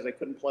it because I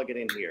couldn't plug it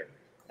in here.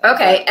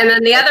 Okay, and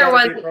then the other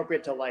one. It's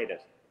appropriate to light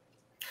it.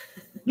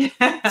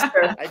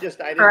 I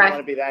didn't want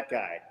to be that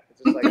guy.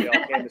 It's just like we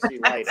all came to see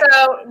light.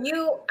 So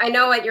I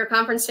know at your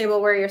conference table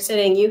where you're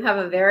sitting, you have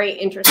a very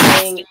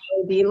interesting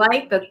LED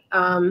light that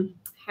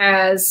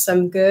has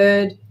some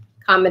good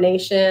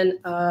combination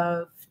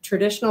of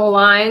traditional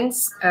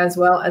lines as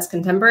well as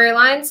contemporary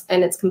lines,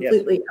 and it's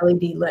completely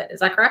LED lit.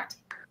 Is that correct?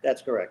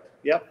 That's correct.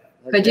 Yep.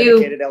 Could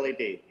you dedicated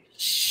LED.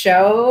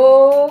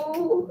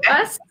 Show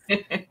us?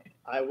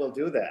 I will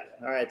do that.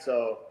 All right.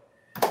 So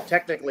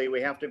technically,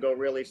 we have to go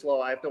really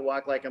slow. I have to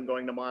walk like I'm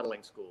going to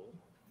modeling school.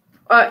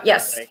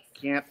 Yes. I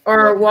can't.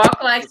 Or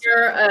walk like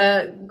you're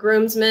a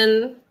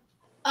groomsman.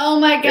 Oh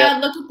my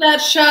God! Look at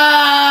that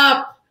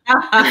shop.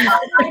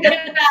 Look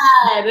at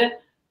that.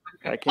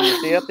 Can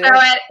you see up there? So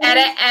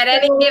at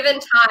any given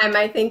time,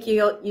 I think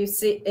you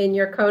see in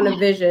your cone of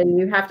vision,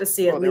 you have to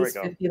see at least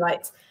 50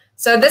 lights.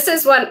 So this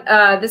is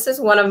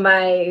one of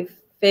my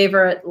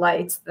favorite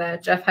lights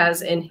that Jeff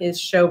has in his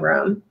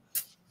showroom.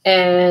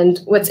 And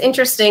what's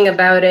interesting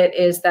about it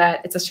is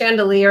that it's a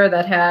chandelier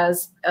that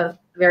has a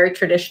very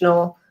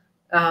traditional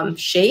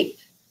shape,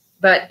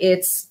 but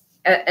it's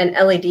an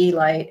LED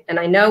light. And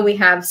I know we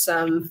have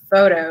some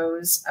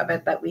photos of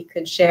it that we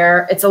could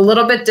share. It's a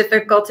little bit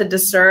difficult to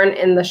discern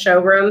in the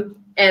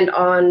showroom and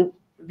on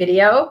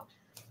video.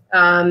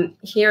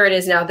 Here it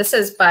is now. This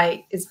is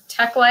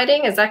Tech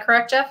Lighting. Is that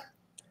correct, Jeff?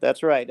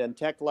 That's right. And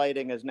Tech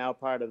Lighting is now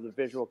part of the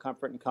Visual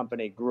Comfort and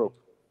Company group.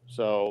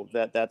 So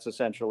that's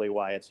essentially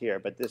why it's here.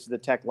 But this is the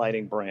Tech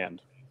Lighting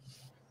brand.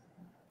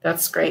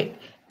 That's great.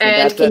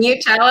 And can you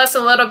tell us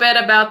a little bit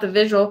about the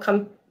Visual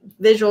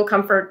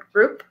Comfort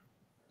group?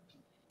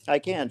 I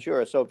can,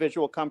 sure. So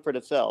Visual Comfort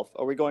itself.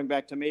 Are we going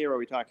back to me or are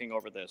we talking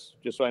over this?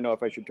 Just so I know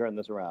if I should turn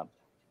this around.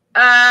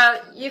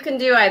 You can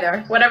do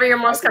either. Whatever you're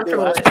most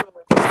comfortable with.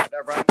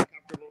 Whatever I'm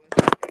comfortable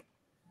with.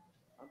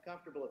 I'm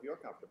comfortable if you're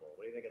comfortable.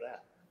 What do you think of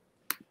that?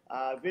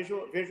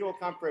 Visual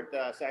Comfort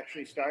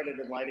actually started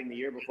in lighting the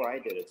year before I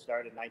did. It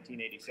started in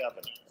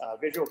 1987.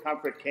 Visual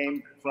Comfort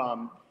came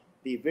from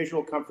the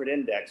Visual Comfort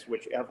Index,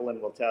 which Evelyn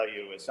will tell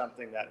you is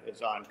something that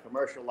is on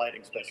commercial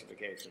lighting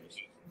specifications.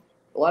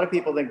 A lot of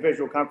people think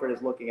Visual Comfort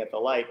is looking at the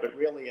light, but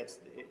really it's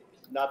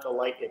not the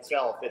light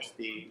itself. It's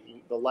the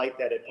light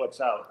that it puts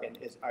out, and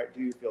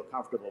do you feel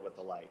comfortable with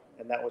the light?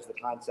 And that was the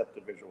concept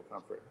of Visual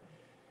Comfort.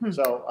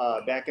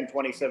 So back in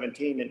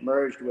 2017, it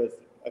merged with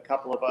a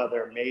couple of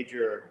other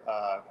major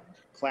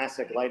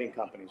classic lighting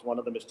companies. One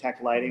of them is Tech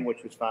Lighting,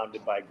 which was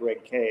founded by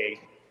Greg Kay,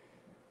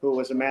 who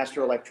was a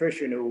master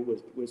electrician who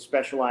was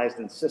specialized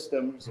in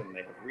systems, and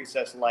they have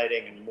recessed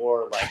lighting and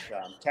more like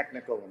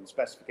technical and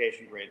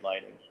specification grade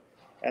lighting.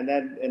 And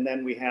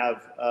then we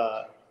have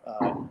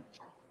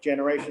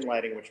Generation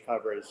Lighting, which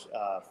covers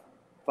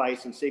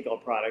Weiss and Siegel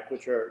product,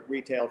 which are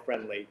retail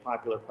friendly,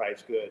 popular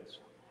price goods,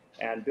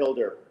 and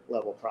builder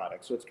level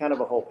products. So it's kind of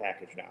a whole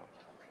package now.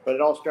 But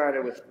it all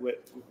started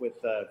with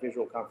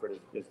Visual Comfort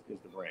is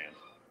the brand.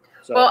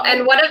 So well,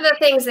 and one of the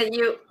things that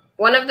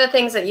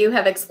you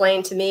have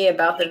explained to me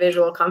about the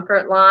Visual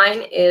Comfort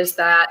line is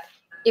that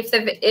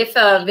if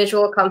a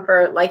Visual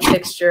Comfort light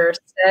fixture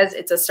says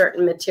it's a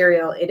certain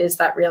material, it is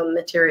that real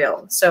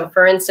material. So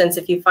for instance,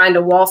 if you find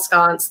a wall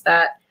sconce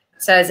that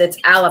says it's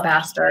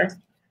alabaster,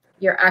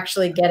 you're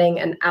actually getting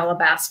an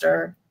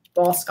alabaster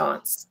wall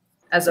sconce.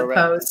 as Correct.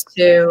 opposed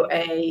to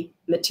a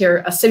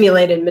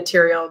simulated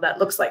material that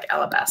looks like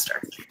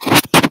alabaster.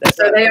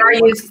 That's So right.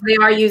 they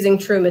are using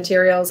true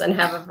materials and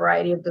have a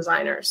variety of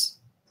designers.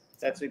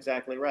 That's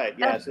exactly right.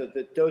 Yeah, so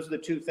those are the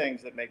two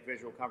things that make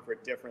Visual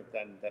Comfort different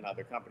than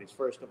other companies.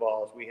 First of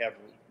all, is we have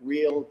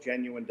real,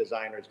 genuine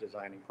designers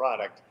designing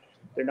product.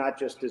 They're not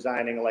just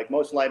designing like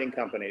most lighting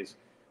companies.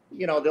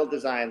 You know, they'll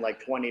design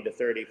like 20 to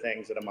 30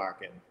 things at a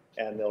market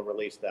and they'll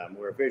release them.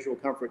 Where Visual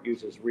Comfort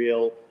uses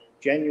real,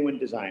 genuine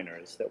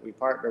designers that we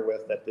partner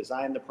with that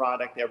design the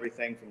product,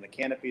 everything from the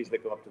canopies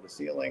that go up to the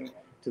ceiling,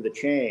 to the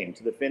chain,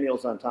 to the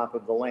finials on top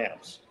of the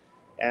lamps.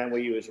 And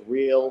we use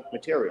real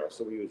materials.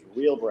 So we use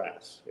real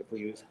brass. If we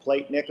use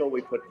plate nickel,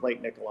 we put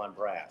plate nickel on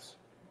brass.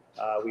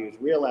 We use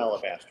real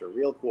alabaster,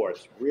 real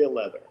quartz, real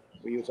leather.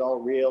 We use all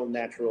real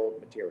natural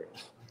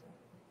materials.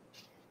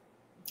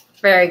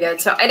 Very good.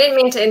 So I didn't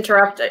mean to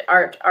interrupt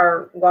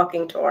our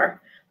walking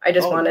tour. I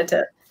just wanted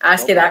to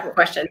ask you that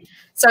question.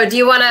 So do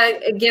you want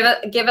to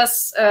give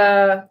us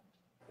a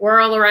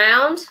whirl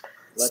around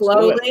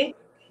slowly?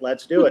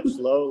 Let's do it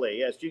slowly.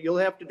 Yes, you'll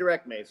have to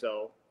direct me.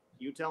 So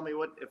you tell me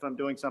if I'm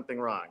doing something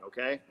wrong,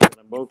 okay? I'm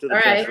going to move to the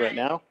test right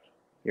now.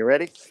 You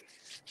ready?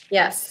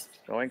 Yes.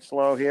 Going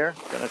slow here.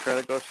 Going to try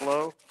to go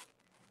slow.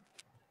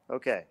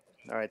 Okay.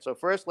 All right. So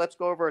first, let's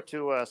go over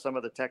to some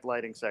of the tech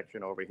lighting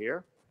section over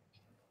here.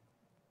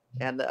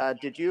 And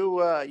did you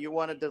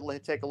wanted to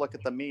take a look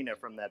at the Mina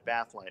from that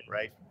bath light,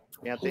 right,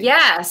 Anthi?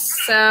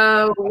 Yes.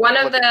 So one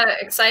of the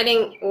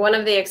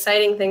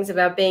exciting things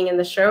about being in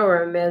the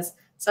showroom is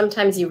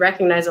sometimes you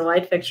recognize a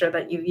light fixture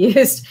that you've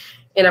used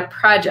in a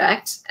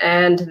project,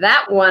 and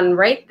that one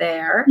right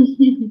there.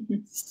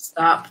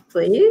 Stop,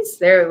 please.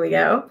 There we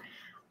go.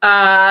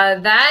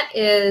 That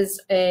is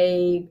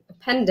a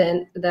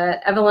pendant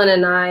that Evelyn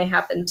and I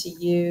happened to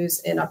use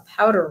in a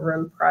powder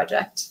room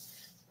project.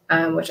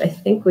 Which I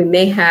think we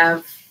may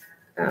have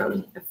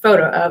a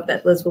photo of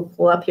that Liz will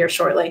pull up here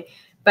shortly.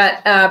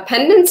 But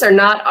pendants are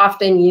not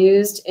often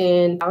used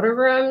in powder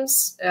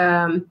rooms.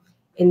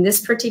 In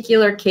this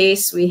particular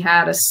case, we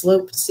had a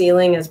sloped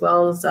ceiling as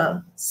well as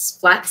a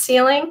flat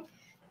ceiling.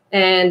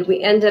 And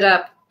we ended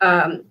up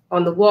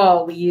on the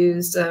wall, we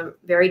used a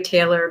very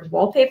tailored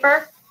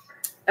wallpaper.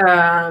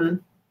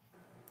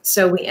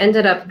 So we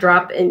ended up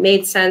it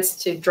made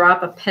sense to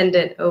drop a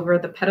pendant over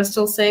the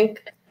pedestal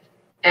sink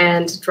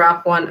and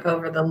drop one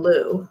over the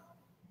loo.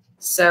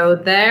 So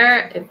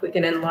there, if we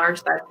can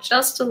enlarge that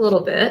just a little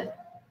bit,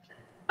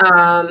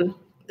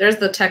 there's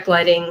the tech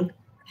lighting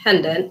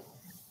pendant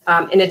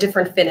in a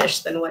different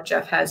finish than what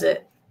Jeff has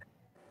it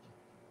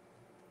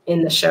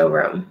in the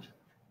showroom.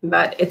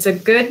 But it's a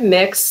good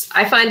mix.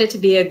 I find it to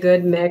be a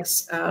good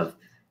mix of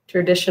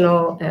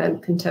traditional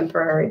and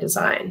contemporary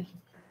design.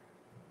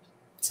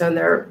 So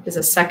there is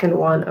a second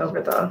one over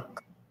the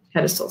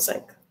pedestal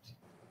sink.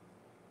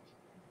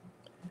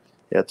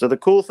 Yeah, so the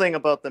cool thing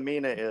about the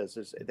Mina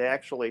is they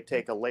actually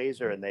take a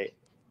laser and they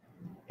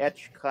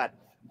cut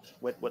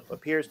what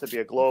appears to be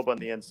a globe on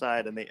the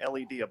inside and the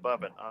LED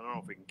above it. I don't know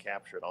if we can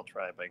capture it. I'll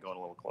try it by going a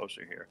little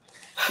closer here.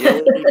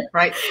 The LED,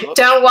 right.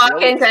 Don't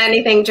walk into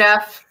anything,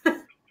 Jeff.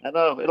 I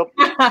know.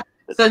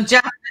 So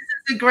Jeff,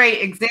 this is a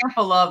great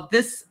example of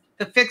this.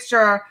 The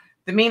fixture,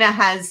 the Mina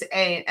has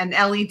an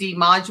LED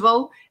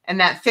module, and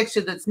that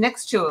fixture that's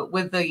next to it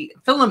with the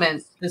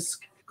filament, this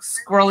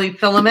scrolly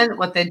filament,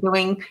 what they're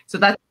doing. So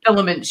that's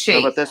filament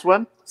shape. How about this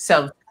one?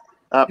 So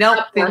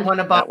no, the one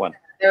above. That one.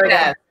 There it is.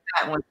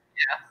 That one.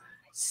 Yeah.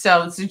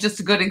 So it's just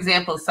a good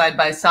example side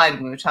by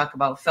side when we talk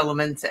about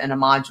filaments and a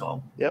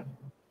module. Yep.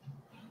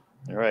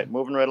 All right,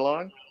 moving right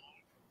along.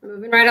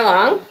 Moving right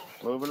along.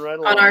 Moving right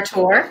along. On our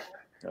tour.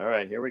 All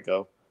right, here we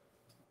go.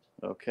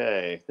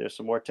 Okay, there's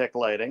some more tech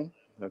lighting.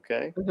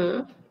 Okay.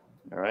 Mm-hmm.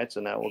 All right,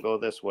 so now we'll go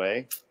this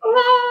way.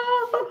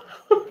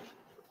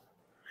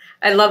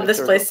 I love this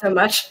place so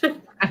much.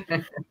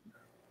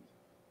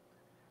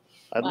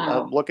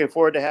 I'm looking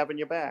forward to having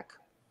you back.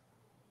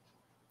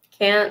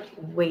 Can't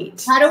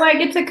wait. How do I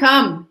get to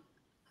come?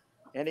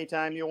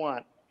 Anytime you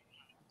want.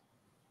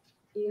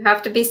 You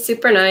have to be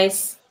super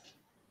nice.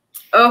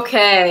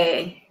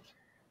 Okay.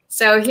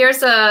 So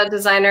here's a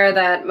designer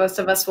that most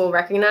of us will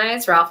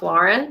recognize, Ralph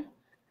Lauren.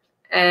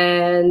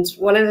 And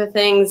one of the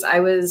things I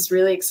was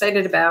really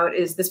excited about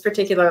is this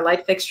particular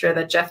light fixture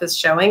that Jeff is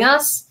showing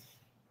us.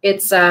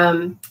 It's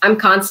I'm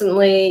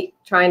constantly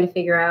trying to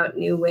figure out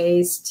new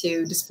ways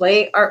to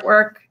display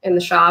artwork in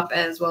the shop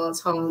as well as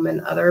home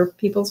and other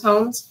people's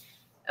homes.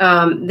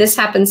 This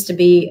happens to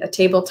be a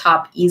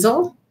tabletop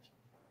easel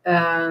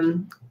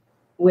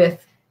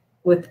with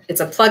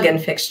it's a plug-in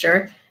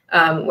fixture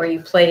where you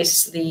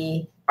place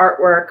the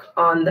artwork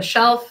on the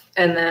shelf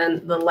and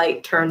then the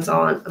light turns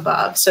on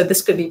above. So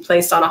this could be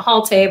placed on a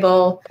hall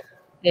table,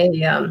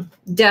 a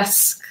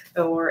desk,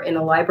 or in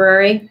a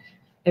library.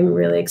 I'm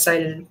really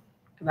excited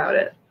about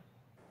it.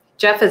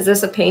 Jeff, is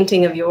this a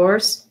painting of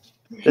yours?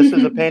 This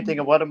is a painting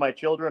of one of my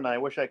children. I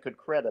wish I could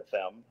credit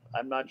them.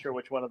 I'm not sure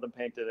which one of them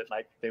painted it.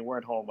 They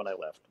weren't home when I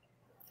left.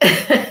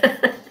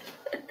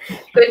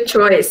 Good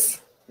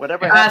choice.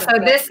 Whatever happens So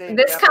backstage,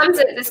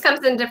 this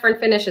comes in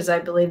different finishes, I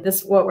believe.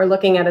 This what we're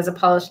looking at is a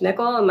polished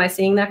nickel. Am I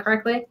seeing that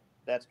correctly?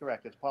 That's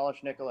correct. It's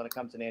polished nickel, and it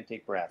comes in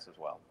antique brass as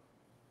well.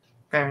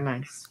 Very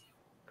nice.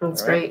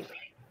 That's All right. great.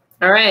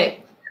 All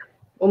right.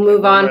 We'll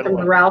move on right from the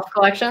along. Ralph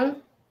collection.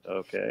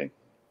 Okay.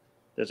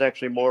 There's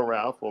actually more,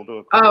 Ralph. We'll do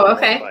a quick Oh, by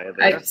okay.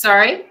 there.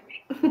 Sorry.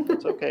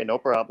 It's okay. No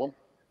problem.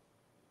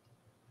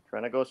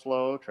 Trying to go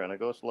slow. Trying to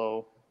go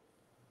slow.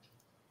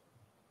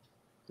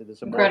 There's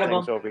some more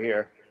things over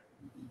here.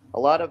 A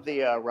lot of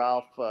the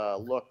Ralph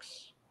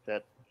looks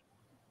that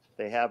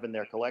they have in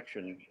their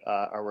collection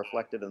are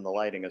reflected in the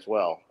lighting as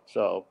well.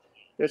 So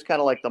there's kind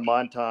of like the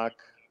Montauk,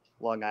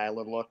 Long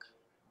Island look.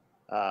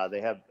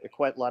 They have a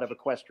lot of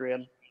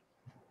equestrian.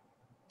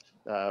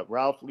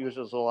 Ralph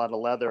uses a lot of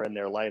leather in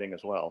their lighting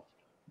as well.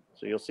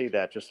 So you'll see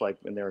that just like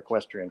in their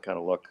equestrian kind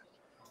of look.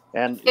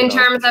 And in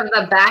terms of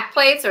the back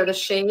plates or the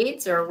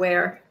shades or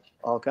where?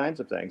 All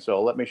kinds of things.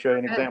 So let me show you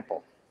an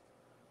example.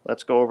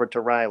 Let's go over to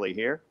Riley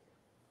here.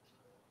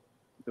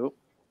 Oop.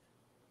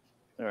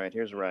 All right,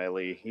 here's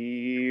Riley.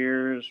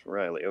 Here's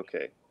Riley.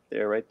 Okay,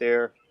 there, right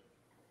there,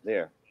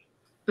 there.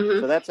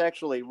 So that's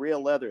actually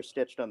real leather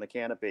stitched on the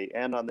canopy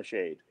and on the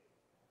shade.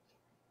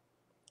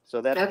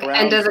 So that's brown.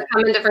 And does it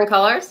come in different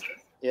colors?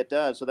 It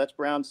does. So that's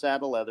brown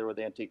saddle leather with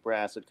antique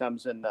brass. It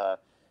comes in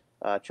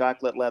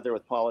chocolate leather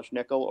with polished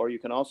nickel, or you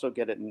can also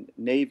get it in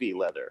navy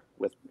leather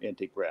with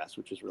antique brass,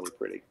 which is really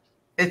pretty.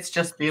 It's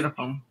just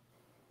beautiful.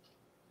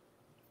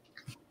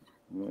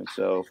 And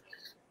so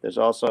there's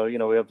also,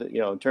 we have,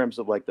 in terms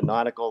of like the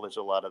nautical, there's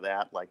a lot of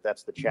that. Like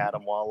that's the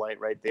Chatham wall light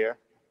right there.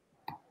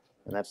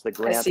 And that's the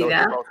Grant. Those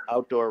are both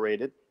outdoor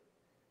rated.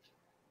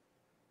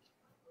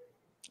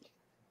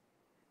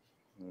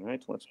 All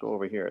right, let's go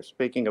over here.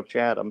 Speaking of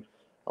Chatham,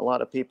 a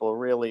lot of people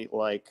really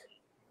like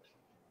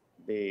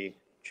the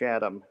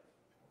Chatham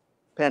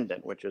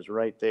pendant, which is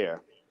right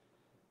there.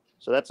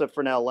 So that's a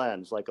Fresnel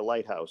lens, like a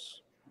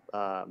lighthouse.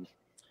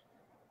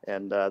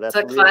 And that's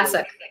a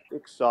classic.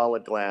 Big,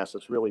 solid glass.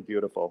 It's really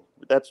beautiful.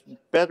 That's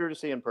better to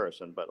see in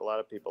person, but a lot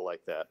of people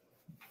like that.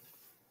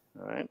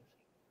 All right.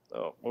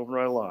 So moving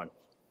right along.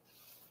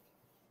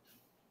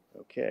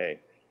 Okay.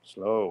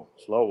 Slow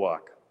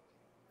walk.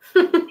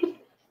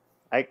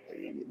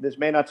 This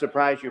may not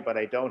surprise you, but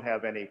I don't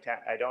have any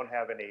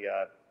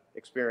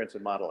experience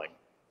in modeling.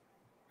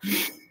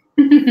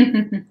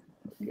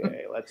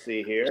 Okay. Let's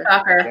see here.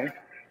 Shocker.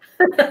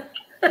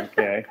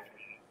 Okay.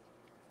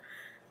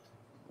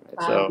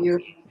 So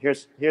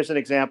here's an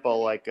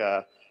example. Like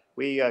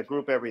we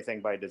group everything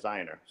by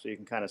designer, so you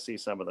can kind of see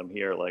some of them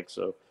here. Like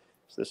so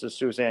this is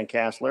Suzanne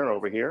Kassler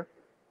over here,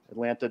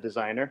 Atlanta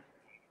designer.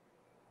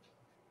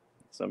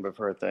 Some of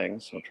her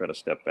things. I'll try to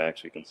step back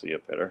so you can see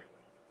it better.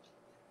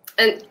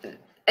 And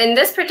in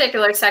this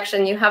particular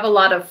section, you have a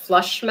lot of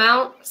flush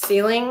mount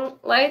ceiling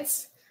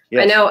lights.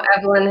 Yes. I know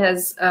Evelyn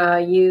has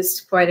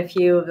used quite a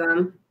few of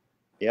them.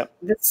 Yep.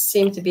 This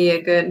seemed to be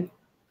a good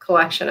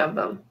collection of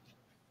them.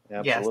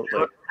 Absolutely.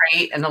 Yes,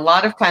 great. And a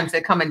lot of times they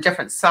come in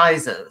different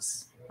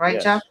sizes, right,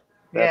 yes, Jeff?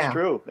 That's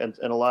true. And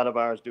a lot of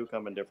ours do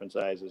come in different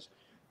sizes.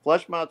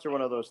 Flush mounts are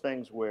one of those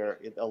things where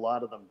a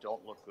lot of them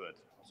don't look good.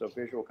 So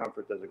Visual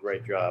Comfort does a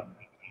great job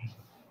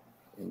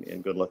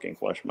in good looking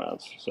flush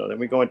mounts. So then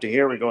we go into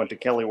here, we go into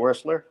Kelly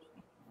Wersler.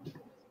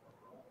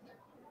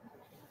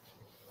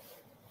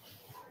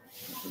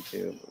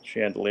 Into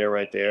chandelier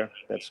right there.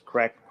 That's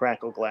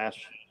crackle glass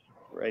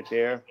right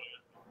there.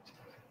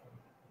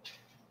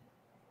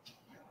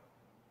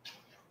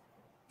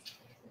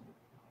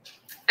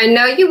 I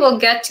know you will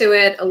get to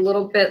it a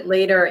little bit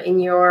later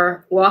in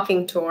your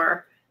walking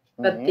tour,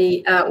 but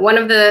the one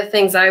of the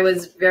things I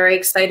was very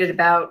excited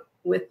about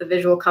with the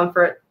Visual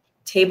Comfort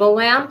table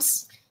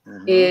lamps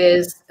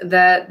is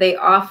that they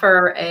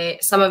offer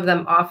some of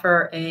them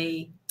offer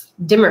a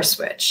dimmer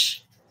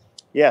switch.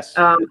 Yes.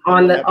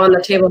 On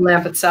the table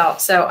lamp itself.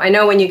 So I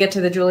know when you get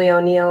to the Julie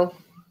O'Neill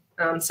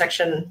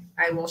section,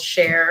 I will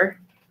share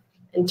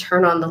and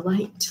turn on the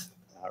light.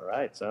 All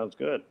right, sounds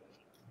good.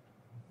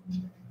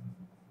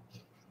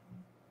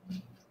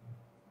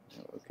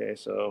 Okay,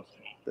 so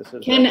this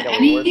is can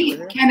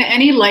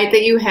any light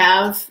that you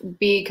have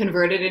be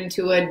converted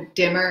into a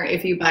dimmer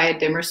if you buy a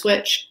dimmer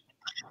switch?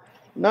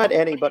 Not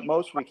any, but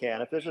most we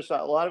can. If there's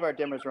a lot of our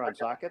dimmers are on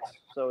sockets,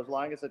 so as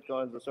long as it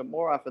goes, so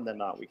more often than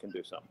not, we can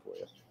do something for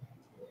you.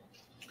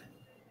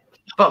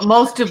 But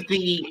most of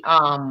the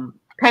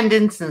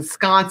pendants and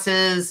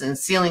sconces and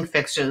ceiling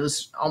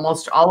fixtures,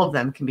 almost all of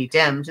them can be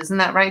dimmed. Isn't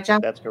that right,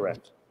 Jeff? That's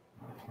correct.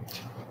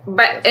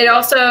 But it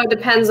also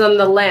depends on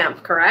the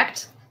lamp,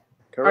 correct?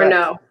 Correct. Or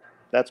no?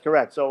 That's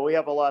correct. So we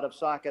have a lot of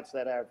sockets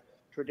that are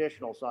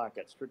traditional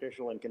sockets,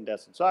 traditional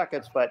incandescent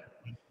sockets, but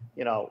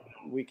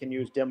we can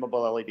use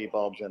dimmable LED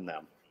bulbs in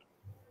them.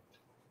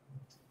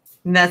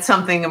 And that's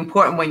something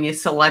important when you're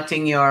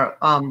selecting your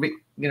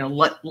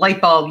light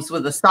bulbs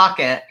with a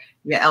socket,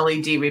 your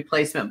LED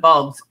replacement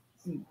bulbs.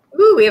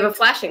 Ooh, we have a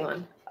flashing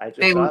one.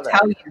 They will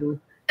tell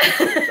you.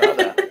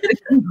 I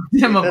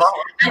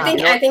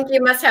think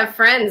you must have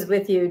friends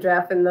with you,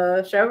 Jeff, in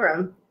the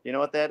showroom. You know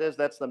what that is?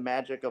 That's the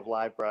magic of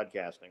live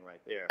broadcasting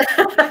right there.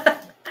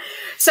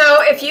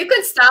 So if you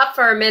could stop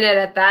for a minute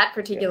at that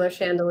particular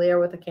chandelier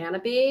with the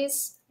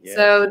canopies. Yes.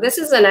 So this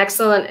is an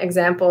excellent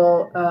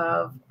example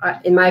of,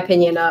 in my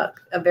opinion, a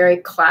very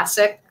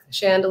classic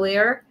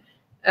chandelier.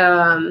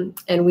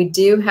 And we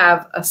do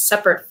have a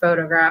separate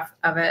photograph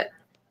of it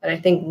that I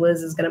think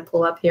Liz is going to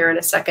pull up here in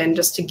a second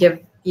just to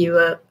give you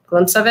a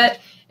glimpse of it.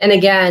 And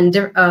again,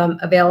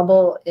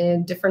 available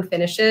in different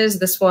finishes.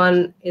 This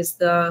one is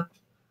the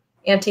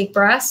antique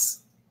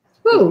brass.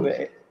 Woo!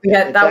 We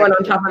got that one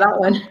on top of that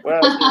one. Well,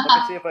 let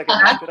me see if I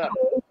can match it up.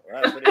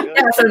 That's pretty good.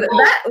 Yeah,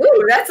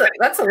 so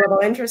that's a little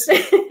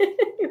interesting.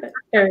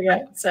 There we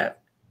go. So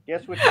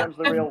Guess which one's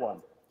the real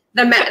one?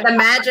 the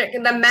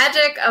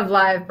magic of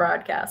live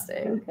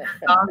broadcasting.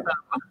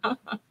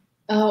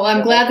 Oh,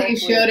 I'm glad that you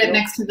showed it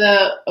next to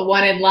the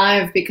one in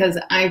live, because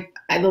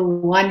the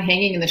one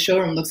hanging in the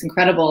showroom looks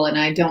incredible, and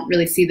I don't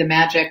really see the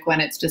magic when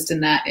it's just in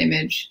that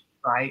image.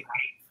 Right.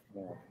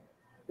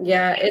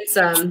 Yeah,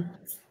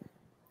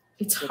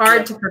 it's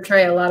hard to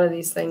portray a lot of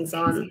these things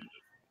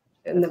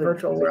in the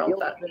virtual world.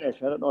 Gilt finish.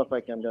 I don't know if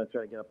I'm going to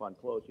try to get up on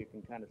close. You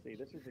can kind of see.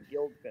 This is a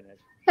gilt finish.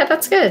 Yeah,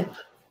 that's good.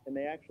 And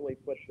they actually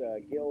put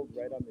gilt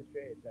right on the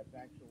shades. That's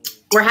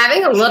actually. We're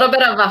having a little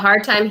bit of a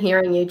hard time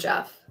hearing you,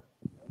 Jeff.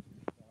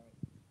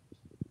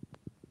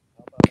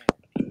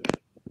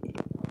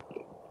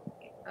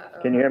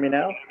 Can you hear me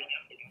now?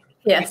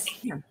 Yes.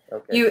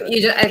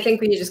 Okay. I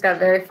think you just got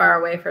very far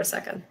away for a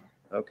second.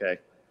 Okay.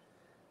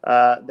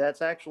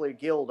 That's actually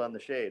gilt on the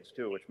shades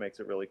too, which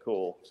makes it really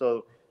cool.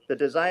 So the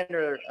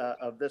designer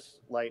of this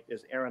light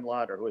is Erin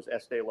Lauder, who is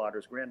Estee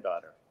Lauder's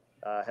granddaughter.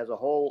 Has a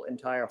whole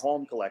entire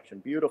home collection,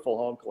 beautiful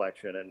home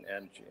collection,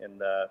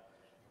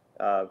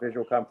 and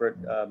Visual Comfort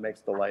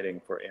makes the lighting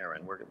for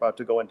Erin. We're about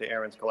to go into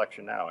Erin's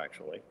collection now,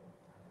 actually.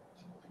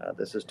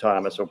 This is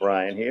Thomas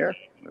O'Brien here.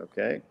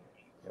 Okay.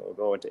 And we'll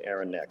go into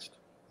Erin next.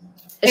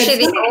 Is she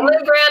the only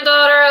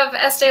granddaughter of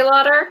Estee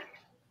Lauder?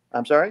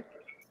 I'm sorry?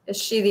 Is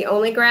she the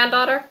only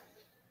granddaughter?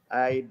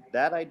 I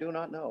do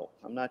not know.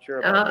 I'm not sure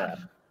about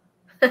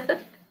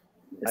that.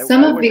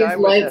 Some of these I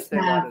was lights Estee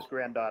Lauder's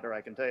granddaughter,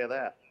 I can tell you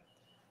that.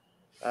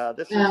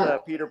 This is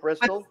Peter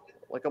Bristol,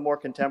 like a more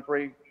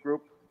contemporary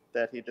group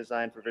that he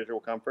designed for Visual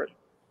Comfort.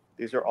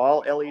 These are all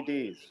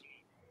LEDs,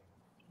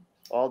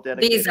 all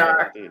dedicated These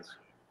are. LEDs.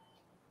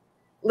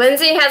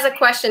 Lindsay has a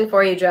question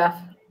for you,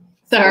 Jeff.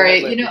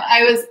 Sorry,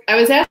 I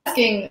was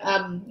asking.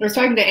 I was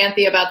talking to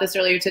Anthi about this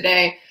earlier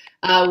today,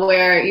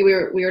 where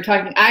we were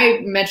talking. I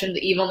mentioned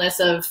the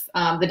evilness of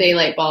the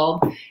daylight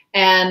bulb,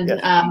 and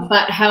Yes.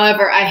 but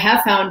however, I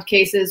have found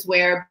cases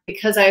where,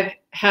 because I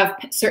have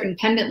certain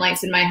pendant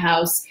lights in my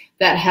house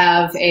that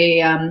have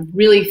a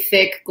really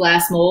thick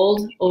glass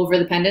mold over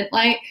the pendant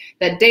light,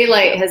 that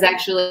daylight has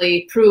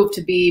actually proved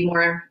to be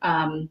more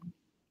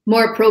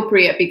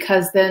appropriate,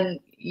 because then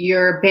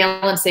you're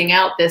balancing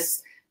out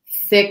this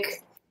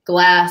thick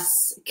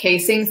glass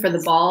casing for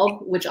the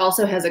bulb, which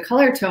also has a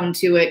color tone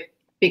to it,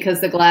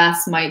 because the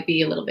glass might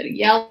be a little bit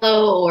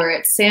yellow or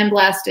it's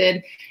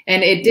sandblasted,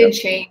 and it did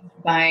change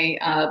by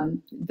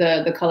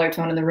the color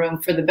tone in the room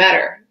for the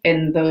better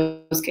in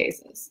those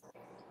cases.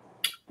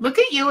 Look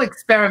at you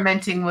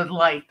experimenting with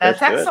light.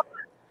 That's excellent.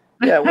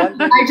 Yeah,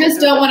 I just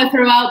don't want to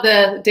throw out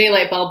the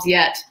daylight bulbs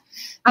yet.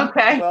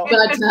 Okay. Well,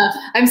 But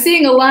I'm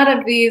seeing a lot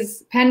of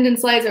these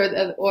pendant lights,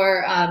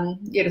 or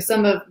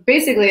some of,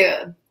 basically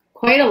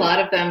quite a lot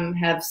of them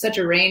have such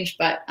a range,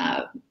 but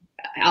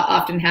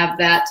often have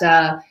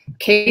that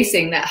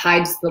casing that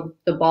hides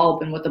the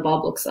bulb and what the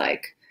bulb looks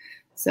like.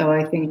 So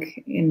I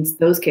think in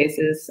those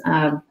cases,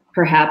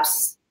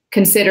 perhaps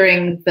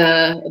considering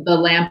the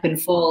lamp in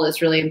full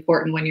is really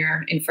important when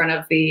you're in front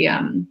of the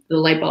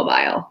light bulb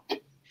aisle.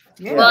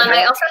 Yeah. Well, and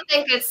I also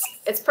think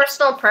it's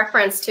personal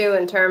preference too,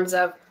 in terms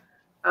of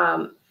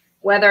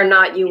whether or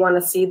not you want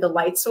to see the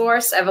light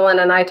source. Evelyn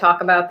and I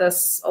talk about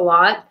this a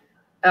lot.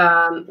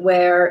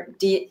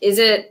 Is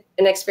it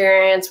an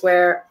experience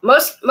where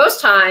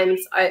most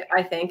times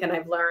I think, and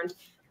I've learned,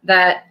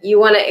 that you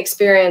want to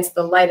experience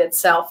the light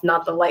itself,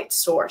 not the light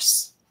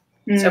source.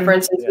 So for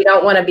instance, you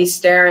don't want to be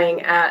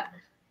staring at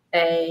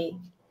a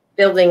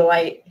building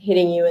light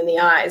hitting you in the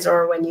eyes,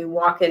 or when you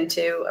walk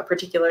into a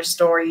particular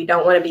store, you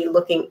don't want to be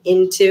looking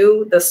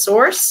into the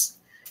source.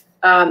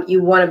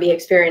 You want to be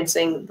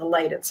experiencing the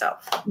light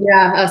itself.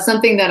 Yeah,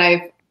 something that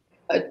I've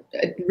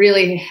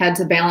really had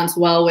to balance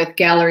well with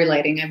gallery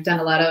lighting. I've done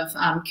a lot of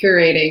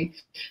curating,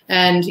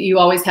 and you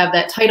always have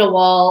that title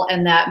wall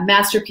and that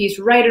masterpiece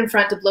right in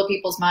front to blow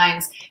people's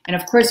minds. And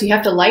of course, you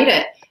have to light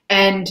it.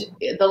 And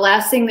the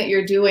last thing that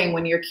you're doing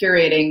when you're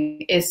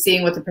curating is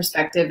seeing what the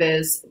perspective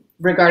is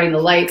regarding the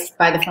lights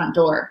by the front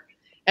door.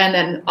 And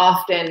then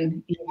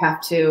often you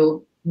have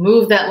to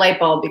move that light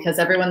bulb, because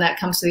everyone that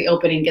comes to the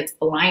opening gets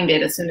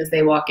blinded as soon as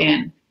they walk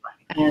in.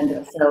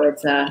 And so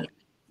it's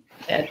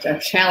a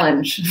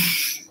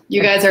challenge.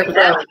 You guys are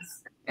pros.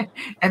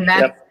 And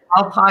that's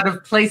all part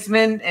of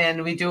placement,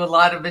 and we do a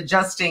lot of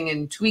adjusting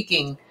and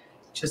tweaking.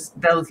 Just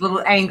those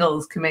little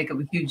angles can make a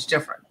huge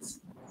difference.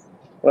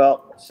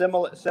 Well,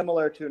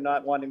 similar to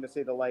not wanting to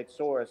see the light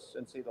source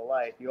and see the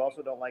light, you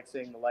also don't like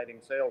seeing the lighting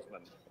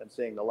salesman and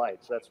seeing the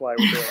lights. That's why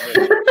we're doing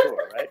this for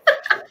sure, right?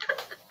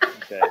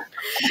 Okay.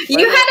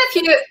 You had a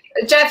few,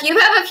 Jeff, you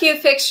have a few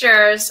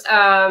fixtures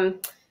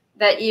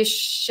that you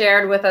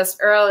shared with us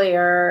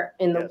earlier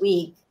in the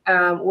week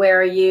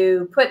where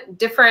you put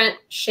different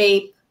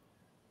shape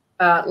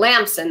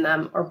lamps in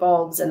them or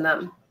bulbs in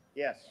them.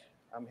 Yes,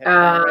 I'm heading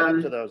right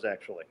up to those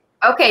actually.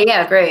 Okay,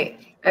 yeah, great.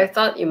 I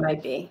thought you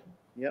might be.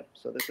 Yep.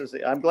 So this is.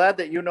 I'm glad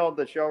that you know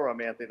the showroom,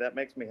 Anthi. That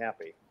makes me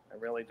happy. I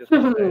really just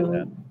want to say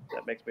that.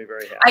 That makes me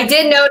very happy. I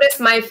did notice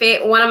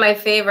one of my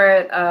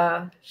favorite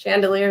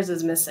chandeliers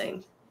is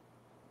missing.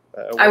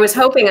 I was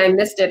hoping I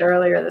missed it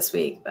earlier this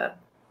week, but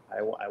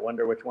I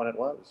wonder which one it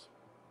was.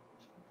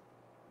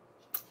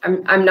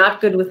 I'm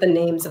not good with the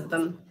names of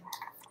them.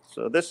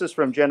 So this is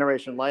from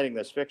Generation Lighting,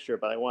 this fixture,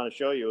 but I want to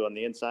show you on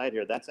the inside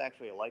here. That's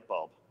actually a light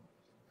bulb.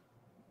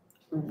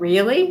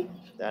 Really?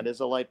 That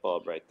is a light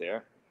bulb right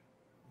there.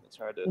 It's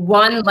hard to.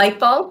 One light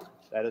bulb?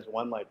 That is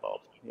one light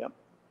bulb. Yep.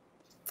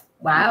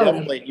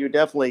 Wow. You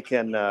definitely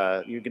can.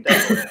 You can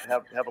definitely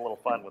have a little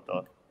fun with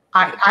the.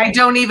 I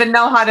don't even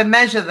know how to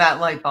measure that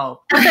light bulb.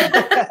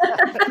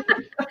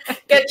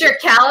 Get your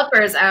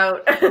calipers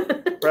out.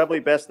 Probably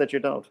best that you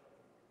don't.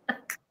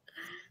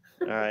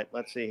 All right,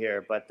 let's see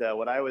here. But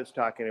what I was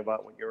talking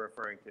about, what you're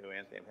referring to,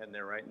 Anthi, I'm heading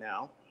there right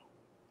now.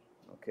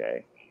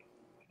 Okay.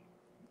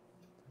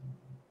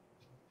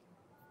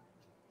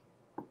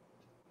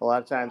 A lot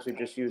of times we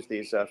just use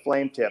these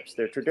flame tips.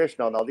 They're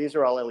traditional. Now, these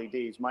are all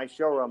LEDs. My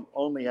showroom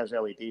only has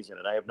LEDs in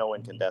it. I have no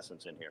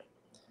incandescents in here.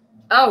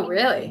 Oh,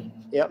 really?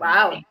 Yep.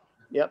 Wow.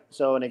 Yep.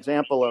 So an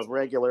example of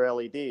regular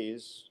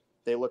LEDs,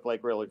 they look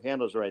like regular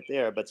candles right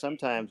there. But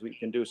sometimes we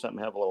can do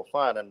something, have a little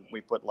fun, and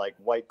we put like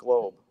white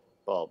globe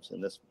bulbs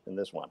in this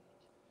one.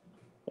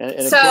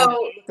 And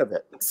so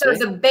it, so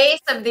the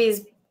base of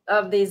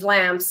these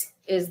lamps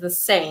is the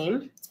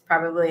same. It's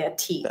probably a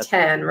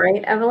T10,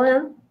 right,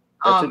 Evelyn?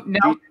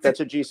 No, that's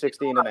a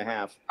G16 and a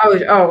half.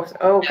 Oh,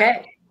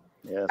 okay.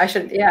 Yes. I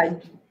should, yeah,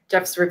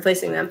 Jeff's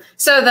replacing them.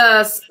 So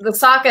the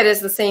socket is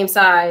the same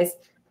size,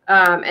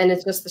 and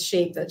it's just the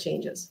shape that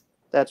changes.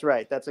 That's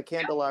right. That's a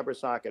candelabra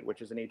socket,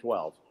 which is an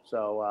E12.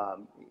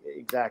 So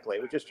exactly,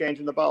 we're just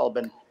changing the bulb.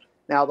 And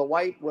now the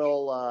white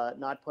will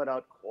not put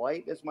out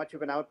quite as much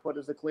of an output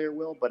as the clear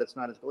will, but it's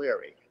not as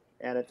glary.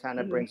 And it kind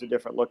of brings a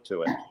different look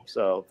to it.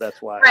 So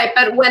that's why. Right,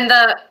 but when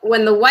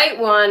the white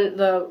one,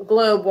 the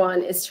globe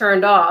one, is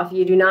turned off,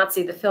 you do not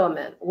see the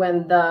filament.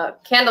 When the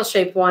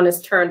candle-shaped one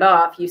is turned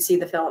off, you see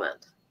the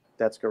filament.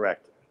 That's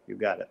correct. You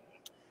got it.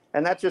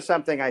 And that's just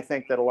something I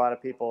think that a lot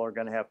of people are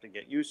going to have to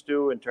get used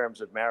to in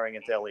terms of marrying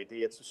it to LED.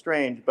 It's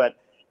strange, but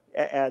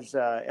as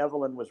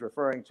Evelyn was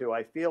referring to,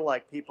 I feel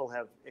like people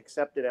have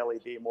accepted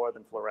LED more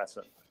than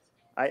fluorescent.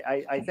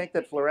 I think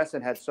that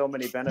fluorescent had so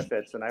many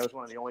benefits, and I was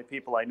one of the only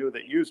people I knew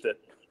that used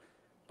it.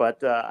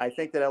 But I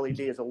think that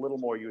LED is a little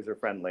more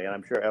user-friendly, and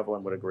I'm sure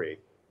Evelyn would agree.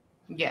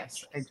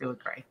 Yes, I do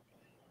agree.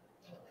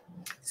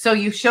 So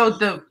you showed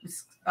the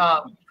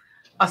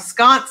a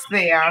sconce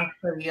there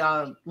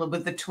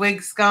with the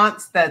twig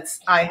sconce.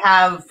 I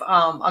have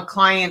a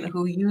client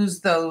who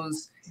used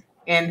those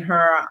in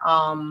her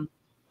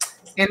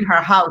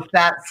house.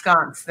 That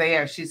sconce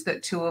there, she's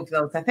got 2 of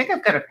those. I think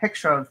I've got a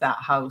picture of that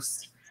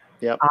house.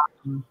 Yep.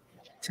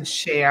 To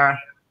share,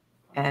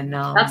 and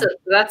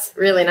that's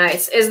really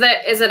nice. Is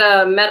it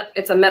a metal?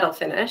 It's a metal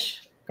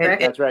finish.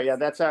 Correct? That's right. Yeah,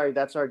 that's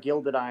our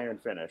gilded iron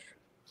finish.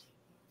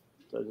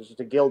 So this is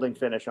a gilding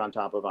finish on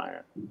top of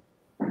iron.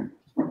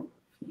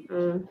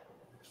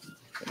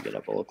 Get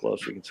up a little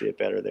closer, you can see it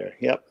better there.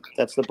 Yep,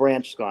 that's the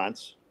branch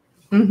sconce.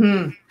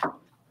 Mm-hmm.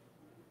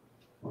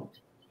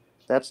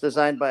 That was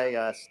designed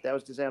by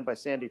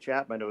Sandy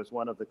Chapman, who was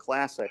one of the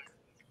classic.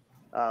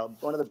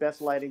 One of the best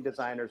lighting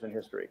designers in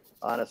history,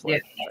 honestly. Yeah.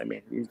 I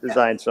mean, he's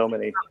designed so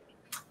many.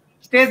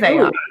 There they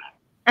are.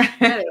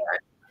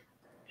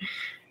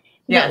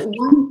 Yes.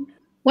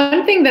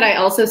 One thing that I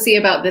also see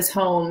about this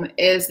home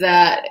is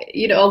that,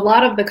 a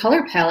lot of the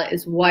color palette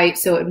is white,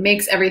 so it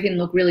makes everything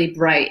look really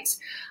bright.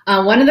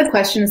 One of the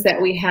questions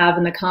that we have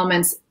in the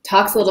comments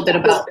talks a little bit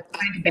about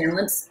trying to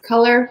balance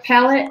color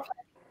palette.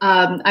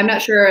 I'm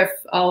not sure if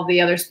all the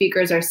other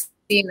speakers are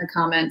seeing the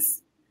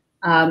comments,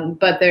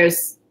 but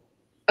there's.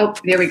 Oh,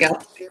 there we go.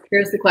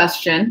 Here's the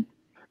question.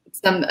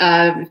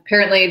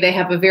 Apparently they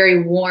have a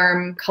very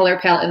warm color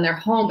palette in their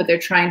home, but they're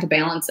trying to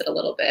balance it a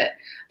little bit.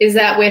 Is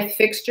that with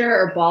fixture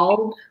or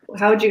bulb?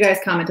 How would you guys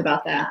comment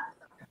about that?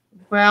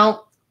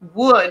 Well,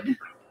 wood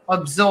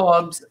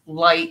absorbs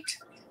light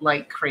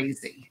like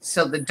crazy.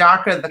 So the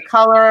darker the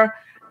color,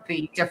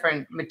 the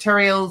different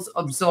materials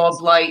absorb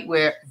light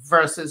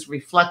versus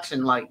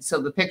reflection light. So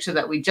the picture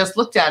that we just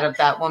looked at of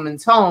that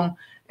woman's home,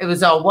 it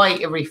was all white,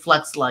 it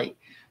reflects light.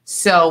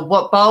 So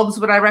what bulbs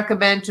would I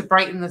recommend to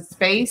brighten the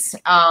space?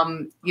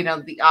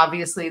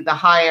 Obviously the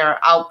higher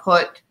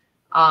output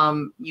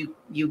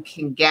you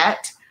can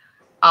get.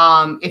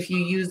 If you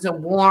use a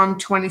warm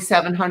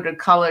 2700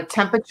 color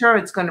temperature,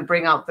 it's going to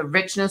bring out the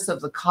richness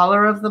of the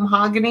color of the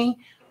mahogany.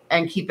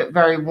 and keep it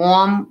very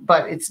warm,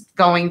 but it's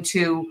going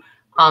to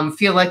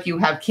feel like you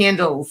have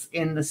candles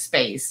in the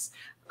space.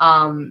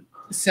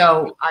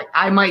 So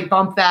I might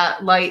bump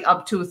that light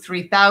up to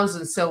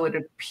 3,000 so it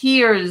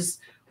appears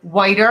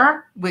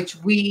whiter, which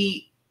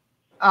we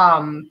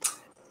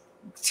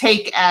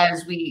take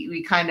as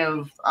we kind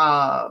of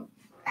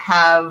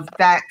have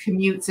that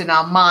commutes in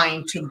our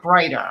mind to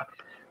brighter.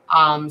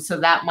 So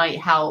that might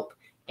help.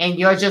 And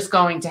you're just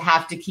going to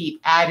have to keep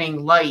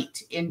adding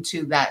light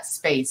into that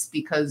space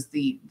because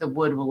the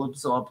wood will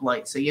absorb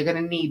light. So you're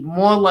going to need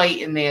more light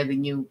in there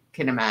than you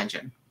can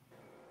imagine.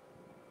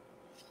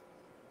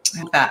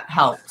 If that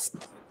helps.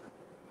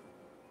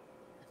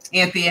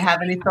 Anthony, you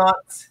have any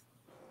thoughts?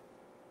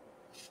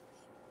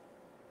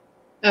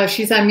 Oh,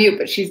 she's on mute,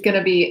 but she's going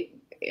to be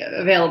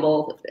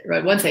available.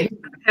 Right, one second.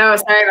 Oh,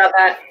 sorry about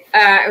that.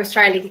 I was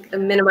trying to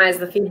minimize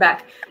the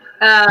feedback.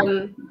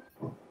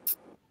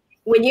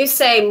 When you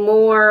say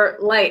more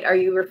light, are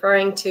you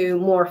referring to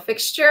more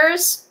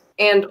fixtures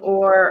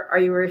or are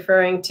you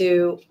referring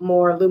to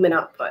more lumen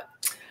output?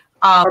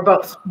 Or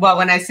both? Well,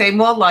 when I say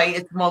more light,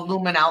 it's more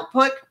lumen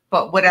output.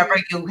 But whatever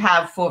you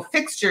have for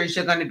fixtures,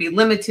 you're going to be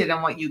limited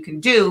on what you can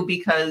do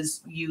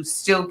because you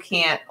still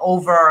can't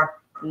over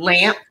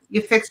lamp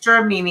your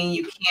fixture, meaning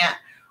you can't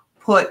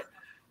put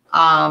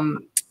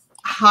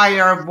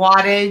higher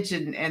wattage,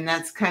 and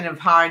that's kind of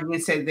hard. You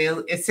say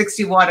a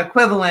 60 watt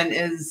equivalent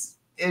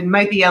it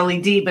might be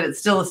LED, but it's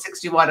still a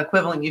 60 watt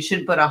equivalent. You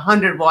should put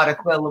 100 watt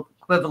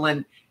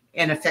equivalent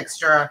in a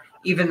fixture,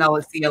 even though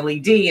it's the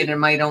LED, and it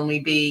might only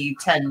be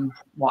 10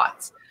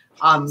 watts.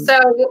 So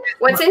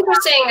what's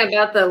interesting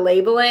about the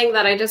labeling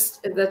that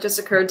just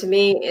occurred to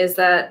me is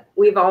that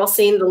we've all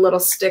seen the little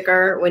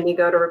sticker when you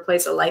go to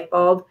replace a light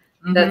bulb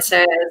that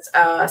says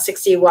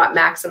 60 watt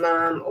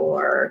maximum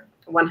or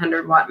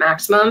 100 watt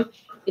maximum.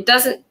 It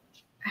doesn't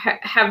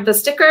have the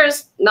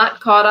stickers not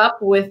caught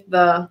up with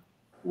the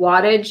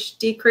wattage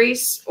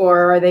decrease,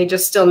 or are they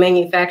just still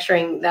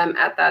manufacturing them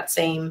at that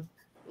same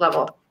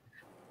level?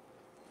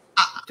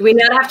 Do we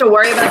not have to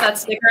worry about that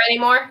sticker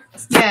anymore?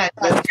 Yeah,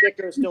 that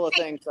sticker is still a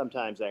thing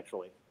sometimes,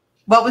 actually.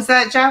 What was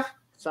that, Jeff?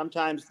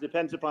 Sometimes,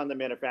 depends upon the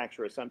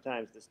manufacturer.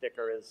 Sometimes the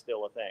sticker is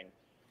still a thing.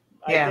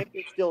 Yeah. I think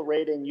they're still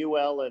rating,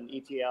 UL and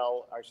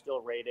ETL are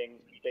still rating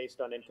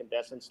based on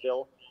incandescent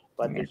still,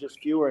 but there's just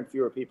fewer and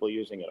fewer people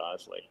using it,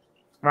 honestly.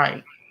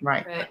 Right.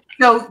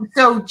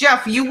 So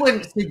Jeff, you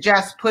wouldn't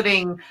suggest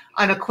putting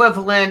an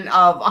equivalent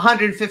of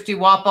 150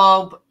 watt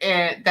bulb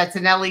that's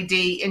an LED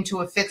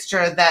into a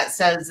fixture that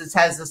says it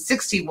has a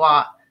 60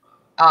 watt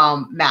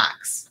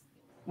max?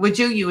 Would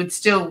you?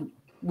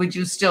 Would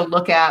you still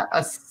look at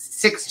a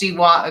 60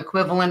 watt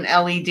equivalent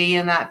LED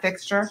in that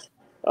fixture?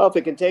 Oh, if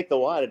it can take the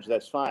wattage,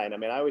 that's fine. I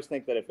mean, I always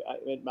think that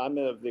I'm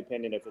of the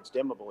opinion if it's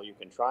dimmable, you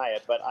can try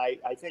it. But I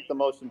think the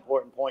most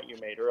important point you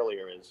made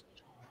earlier is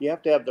you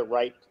have to have the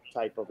right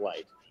type of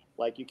light.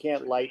 Like you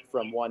can't light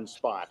from one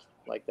spot.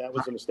 Like that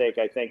was a mistake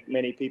I think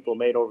many people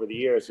made over the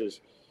years,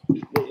 is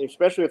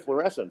especially with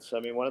fluorescence. I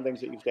mean, one of the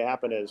things that used to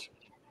happen is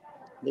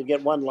they'd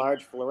get one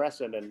large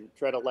fluorescent and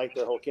try to light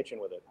their whole kitchen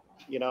with it,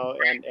 you know,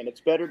 and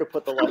it's better to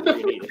put the light where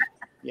you need it,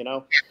 you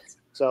know?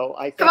 So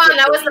I think Come on,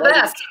 that was the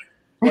best.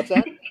 What's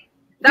that?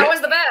 That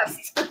was the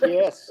best.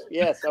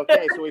 Yes.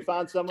 Okay, so we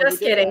found someone Just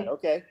who did kidding. that.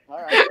 Okay,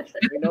 all right.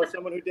 We know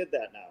someone who did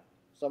that now.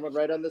 Someone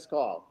right on this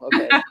call.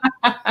 Okay.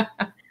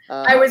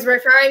 I was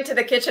referring to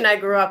the kitchen I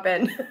grew up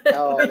in.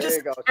 Oh, We there just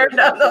you go. turned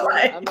out the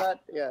light. I'm not,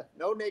 yeah,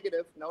 no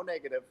negative.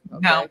 Okay?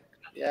 No.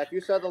 Yeah, if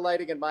you saw the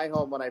lighting in my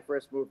home when I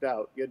first moved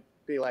out, you'd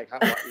be like,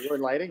 you were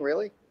in lighting?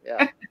 Really?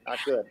 Yeah, not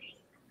good.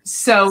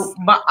 So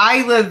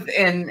I live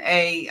in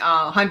a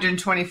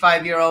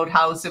 125-year-old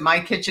house, and my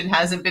kitchen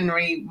hasn't been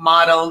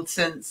remodeled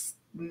since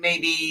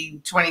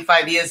maybe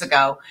 25 years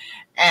ago.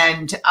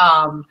 And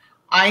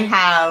I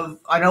have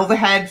an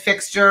overhead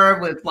fixture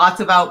with lots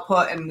of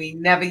output, and we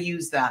never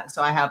use that.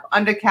 So I have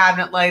under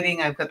cabinet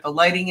lighting. I've got the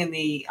lighting in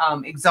the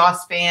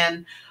exhaust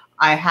fan.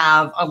 I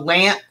have a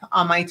lamp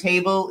on my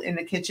table in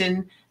the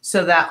kitchen,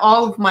 so that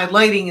all of my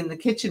lighting in the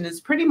kitchen is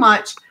pretty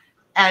much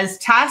as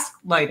task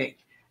lighting.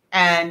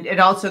 And it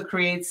also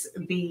creates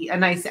a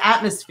nice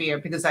atmosphere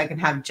because I can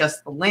have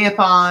just the lamp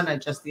on or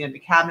just the under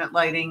cabinet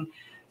lighting.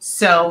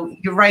 So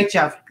you're right,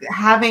 Jeff,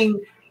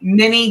 having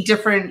many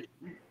different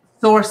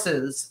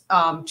sources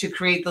to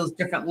create those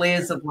different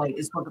layers of light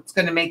is what's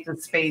going to make the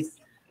space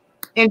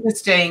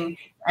interesting.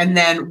 And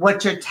then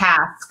what's your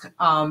task?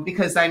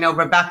 Because I know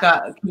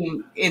Rebecca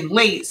came in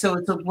late. So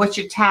it's what's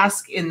your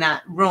task in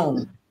that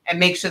room, and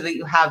make sure that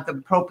you have the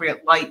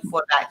appropriate light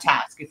for that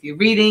task. If you're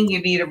reading, you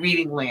need a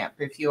reading lamp.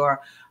 If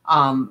you're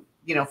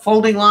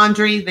folding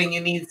laundry, then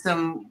you need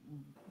some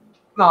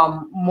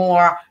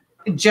more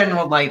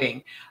general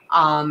lighting.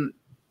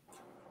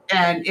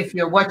 And if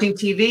you're watching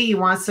TV, you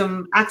want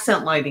some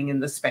accent lighting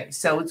in the space.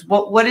 So it's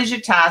what is your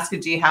task,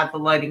 and do you have the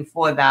lighting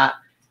for that?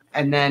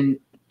 And then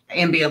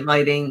ambient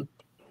lighting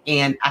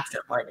and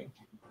accent lighting.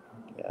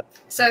 Yeah,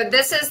 So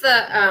this is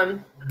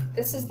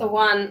the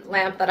one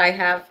lamp that I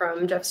have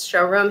from Jeff's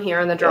showroom here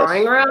in the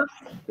drawing room.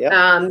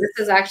 Yep. This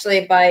is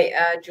actually by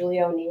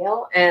Julie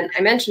O'Neill, and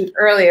I mentioned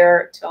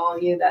earlier to all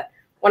of you that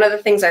one of the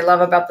things I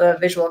love about the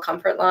Visual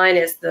Comfort line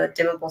is the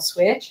dimmable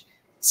switch.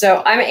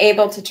 So I'm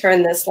able to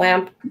turn this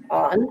lamp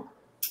on,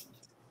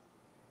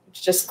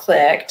 which just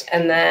clicked,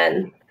 and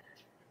then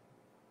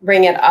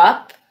bring it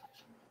up.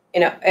 You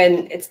know,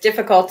 and it's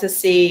difficult to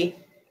see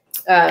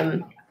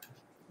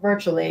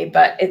virtually,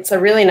 but it's a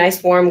really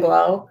nice warm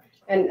glow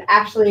and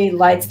actually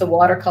lights the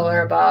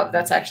watercolor above.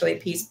 That's actually a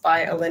piece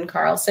by Lynn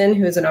Carlson,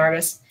 who's an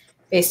artist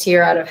based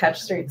here out of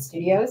Hatch Street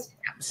Studios.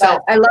 So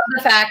but I love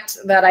the fact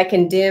that I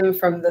can dim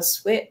from the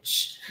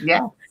switch.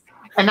 Yeah.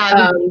 And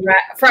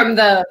from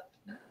the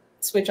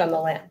switch on the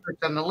lamp.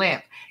 On the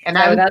lamp. And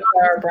so that's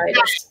our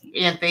brightest.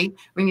 Anthi,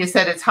 when you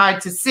said it's hard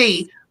to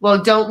see,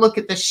 well, don't look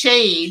at the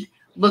shade,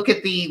 look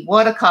at the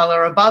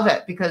watercolor above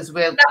it, because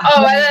we're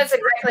that's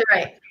exactly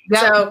right. Yeah.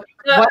 So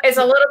it's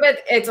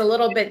a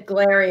little bit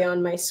glary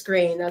on my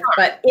screen,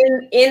 but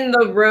in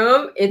the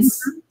room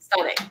it's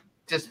stunning.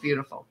 Just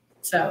beautiful.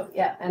 So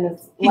yeah, and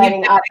it's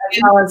lighting up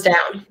as well as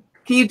down.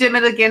 Can you dim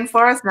it again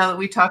for us now that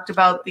we talked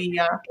about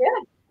the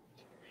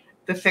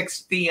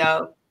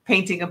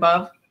painting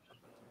above?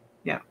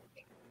 Yeah,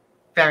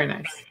 very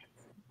nice.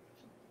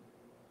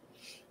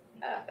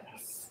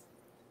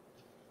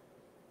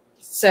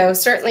 So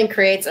certainly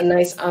creates a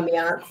nice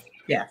ambiance.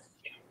 Yeah.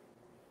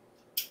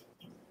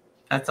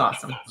 That's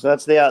awesome. So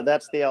that's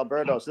the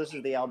Alberto's. This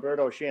is the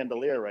Alberto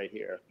chandelier right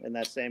here in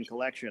that same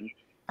collection.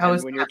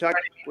 And when you're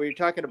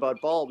talking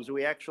about bulbs,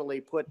 we actually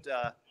put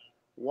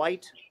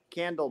white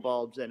candle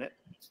bulbs in it.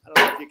 I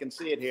don't know if you can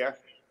see it here,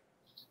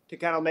 to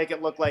kind of make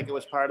it look like it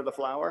was part of the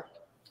flower.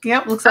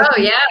 Yep. Looks like. Oh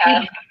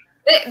yeah.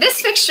 This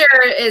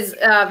fixture is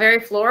very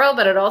floral,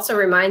 but it also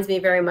reminds me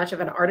very much of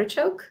an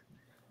artichoke.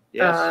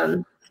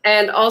 Yes.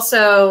 And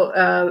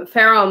also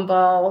Farron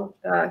Ball,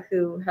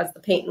 who has the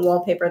paint and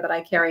wallpaper that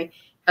I carry,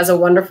 has a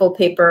wonderful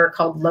paper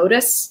called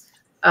Lotus.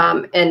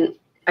 And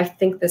I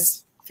think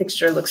this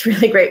fixture looks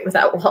really great with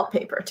that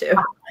wallpaper too.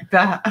 Like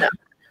that.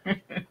 So,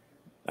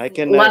 I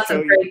can lots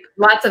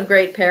of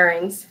great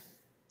pairings.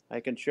 I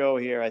can show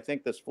here. I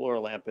think this floor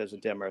lamp is a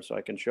dimmer, so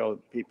I can show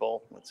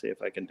people. Let's see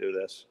if I can do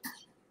this.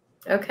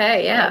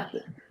 Okay, yeah.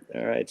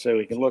 All right, so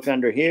we can look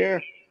under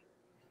here.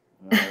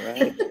 All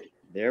right,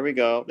 there we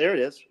go. There it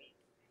is.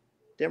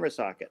 Dimmer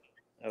socket.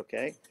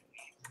 Okay,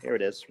 here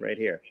it is, right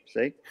here.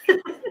 See?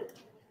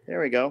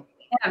 There we go.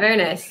 Yeah, very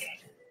nice.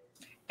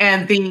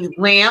 And the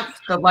lamp,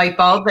 the light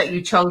bulb that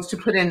you chose to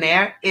put in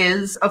there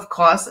is, of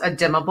course, a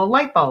dimmable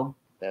light bulb.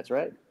 That's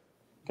right.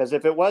 Because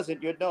if it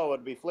wasn't, you'd know it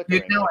would be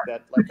flickering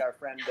like our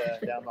friend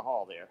down the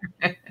hall there.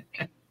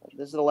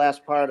 This is the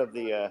last part of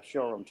the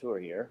showroom tour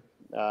here.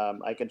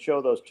 I can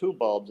show those two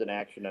bulbs in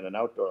action in an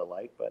outdoor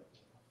light, but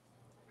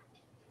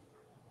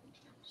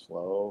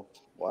slow.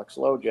 Walk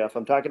slow, Jeff.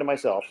 I'm talking to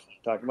myself.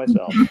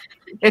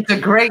 It's a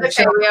great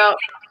show.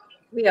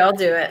 We all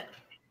do it.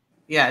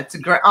 Yeah, it's a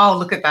great. Oh,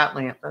 look at that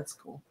lamp. That's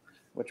cool.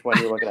 Which one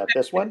are you looking at?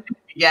 This one?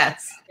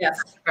 Yes. Yes.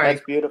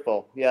 That's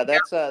beautiful. Yeah,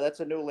 that's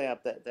a new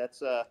lamp. That's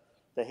the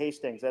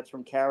Hastings. That's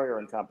from Carrier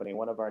and Company,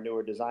 one of our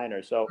newer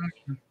designers. So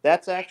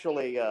that's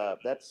actually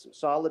that's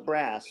solid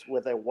brass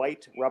with a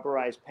white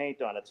rubberized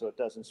paint on it, so it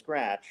doesn't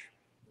scratch.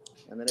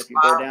 And then if you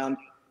go down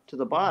to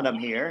the bottom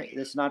here,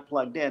 it's not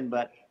plugged in,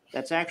 but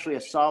that's actually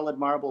a solid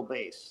marble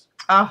base.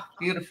 Oh,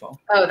 beautiful.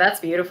 Oh,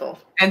 that's beautiful.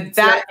 And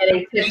that not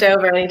getting tipped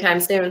over anytime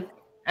soon.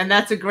 And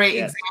that's a great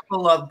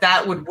example of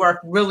that would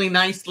work really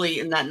nicely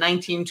in that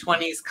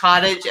 1920s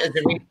cottage as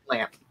a reading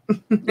lamp.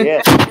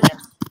 Yes.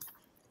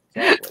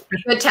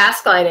 Exactly. Good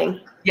task lighting.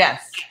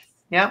 Yes.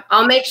 Yep.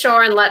 I'll make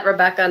sure and let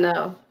Rebecca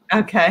know.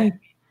 Okay.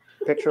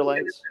 Picture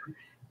lights.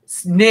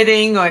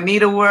 Knitting or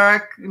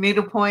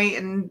needlepoint,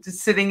 and just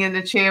sitting in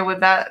the chair with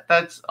that.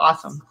 That's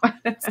awesome.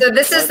 So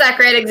this is that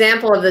great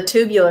example of the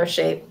tubular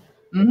shape.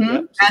 Mm-hmm.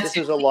 Yep. So this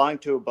is a long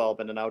tube bulb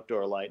and an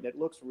outdoor light, and it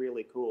looks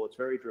really cool. It's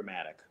very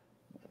dramatic,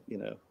 you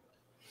know.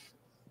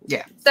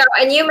 Yeah. So,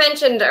 and you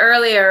mentioned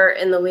earlier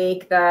in the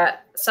week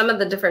that some of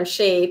the different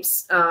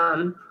shapes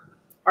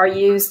are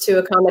used to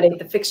accommodate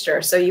the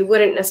fixture. So you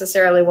wouldn't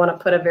necessarily want to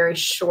put a very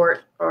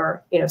short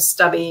or,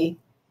 stubby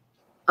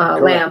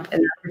lamp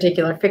in that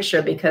particular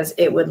fixture because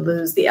it would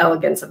lose the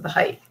elegance of the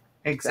height.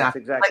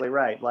 Exactly. That's exactly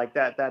right. Like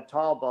that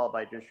tall bulb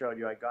I just showed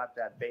you, I got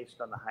that based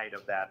on the height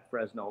of that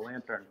Fresno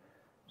lantern.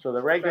 So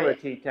the regular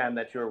T10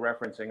 that you were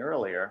referencing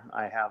earlier,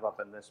 I have up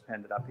in this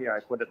pendant up here. I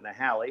put it in the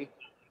Halley,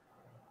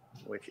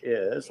 which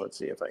is, let's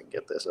see if I can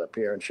get this up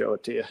here and show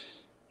it to you.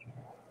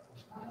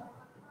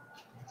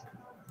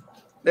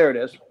 There it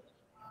is.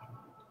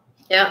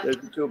 Yeah. There's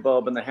the two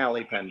bulb and the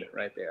Halley pendant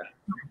right there.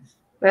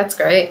 That's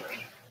great.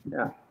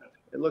 Yeah.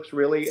 It looks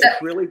really,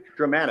 it's really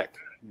dramatic.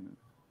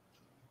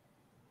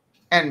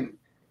 And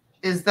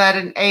is that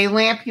an A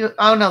lamp?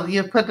 Oh no,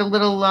 you put a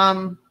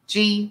little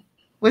G.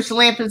 Which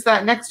lamp is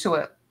that next to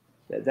it?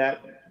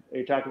 That are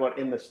you talking about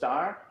in the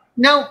star?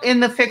 No,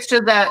 in the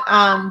fixture that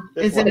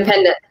is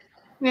independent.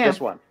 Yeah. This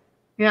one.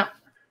 Yeah.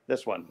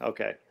 This one.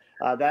 Okay.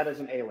 That is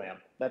an A lamp.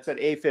 That's an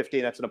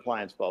A15. That's an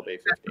appliance bulb, A15.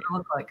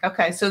 Look like.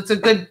 Okay, so it's a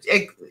good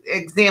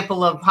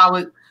example of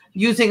how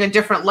using a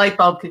different light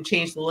bulb can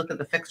change the look of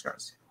the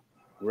fixtures.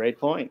 Great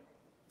point.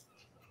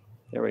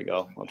 There we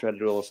go. I'll try to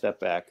do a little step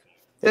back.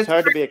 It's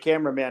hard to be a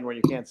cameraman when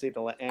you can't see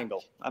the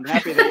angle. I'm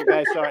happy that you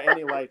guys saw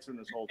any lights in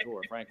this whole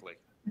tour, frankly.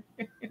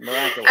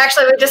 Miraculous.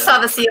 Actually, we just saw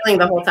the ceiling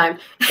the whole time.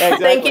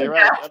 Exactly, Thank you,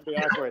 right. Jeff. That'd be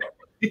awkward.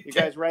 You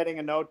guys writing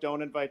a note,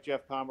 don't invite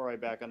Jeff Pomeroy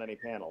back on any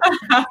panels.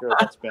 I'm sure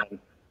that's been.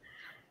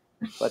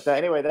 But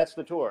anyway, that's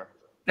the tour.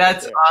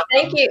 That's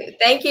awesome.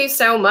 Thank you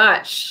so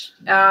much.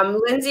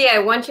 Lindsay, I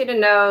want you to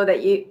know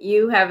that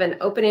you have an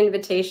open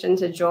invitation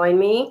to join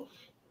me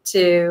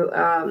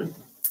to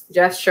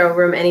Jeff's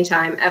showroom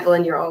anytime.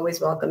 Evelyn, you're always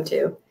welcome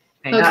to.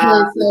 Okay,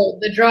 so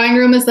the drawing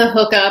room is the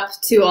hookup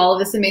to all of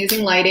this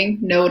amazing lighting,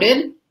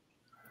 noted.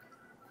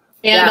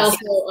 And Yes.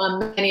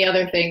 also many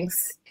other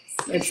things.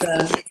 It's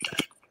a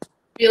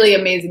really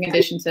amazing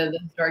addition to the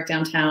historic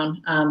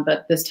downtown.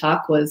 But this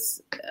talk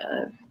was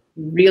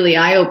really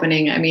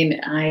eye-opening. I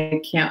mean, I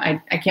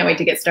can't wait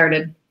to get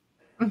started.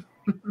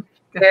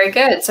 Very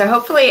good. So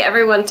hopefully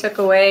everyone took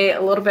away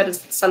a little bit of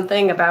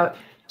something about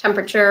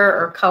temperature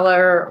or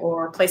color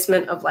or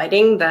placement of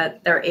lighting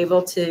that they're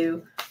able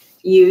to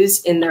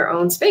use in their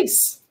own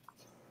space.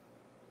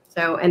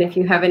 So, and if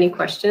you have any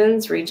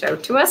questions, reach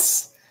out to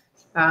us.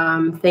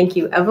 Thank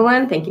you,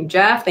 Evelyn. Thank you,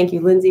 Jeff. Thank you,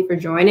 Lindsay, for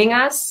joining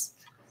us.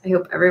 I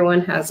hope everyone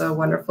has a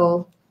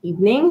wonderful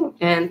evening,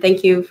 and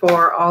thank you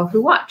for all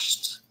who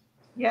watched.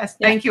 Yes,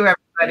 thank you,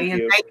 everybody. Thank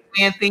you. And thank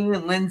you, Anthony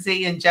and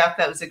Lindsay and Jeff.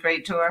 That was a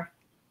great tour.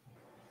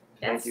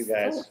 Yes. Thank you,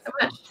 guys. Thanks so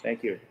much.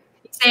 Thank you.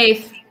 Be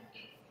safe.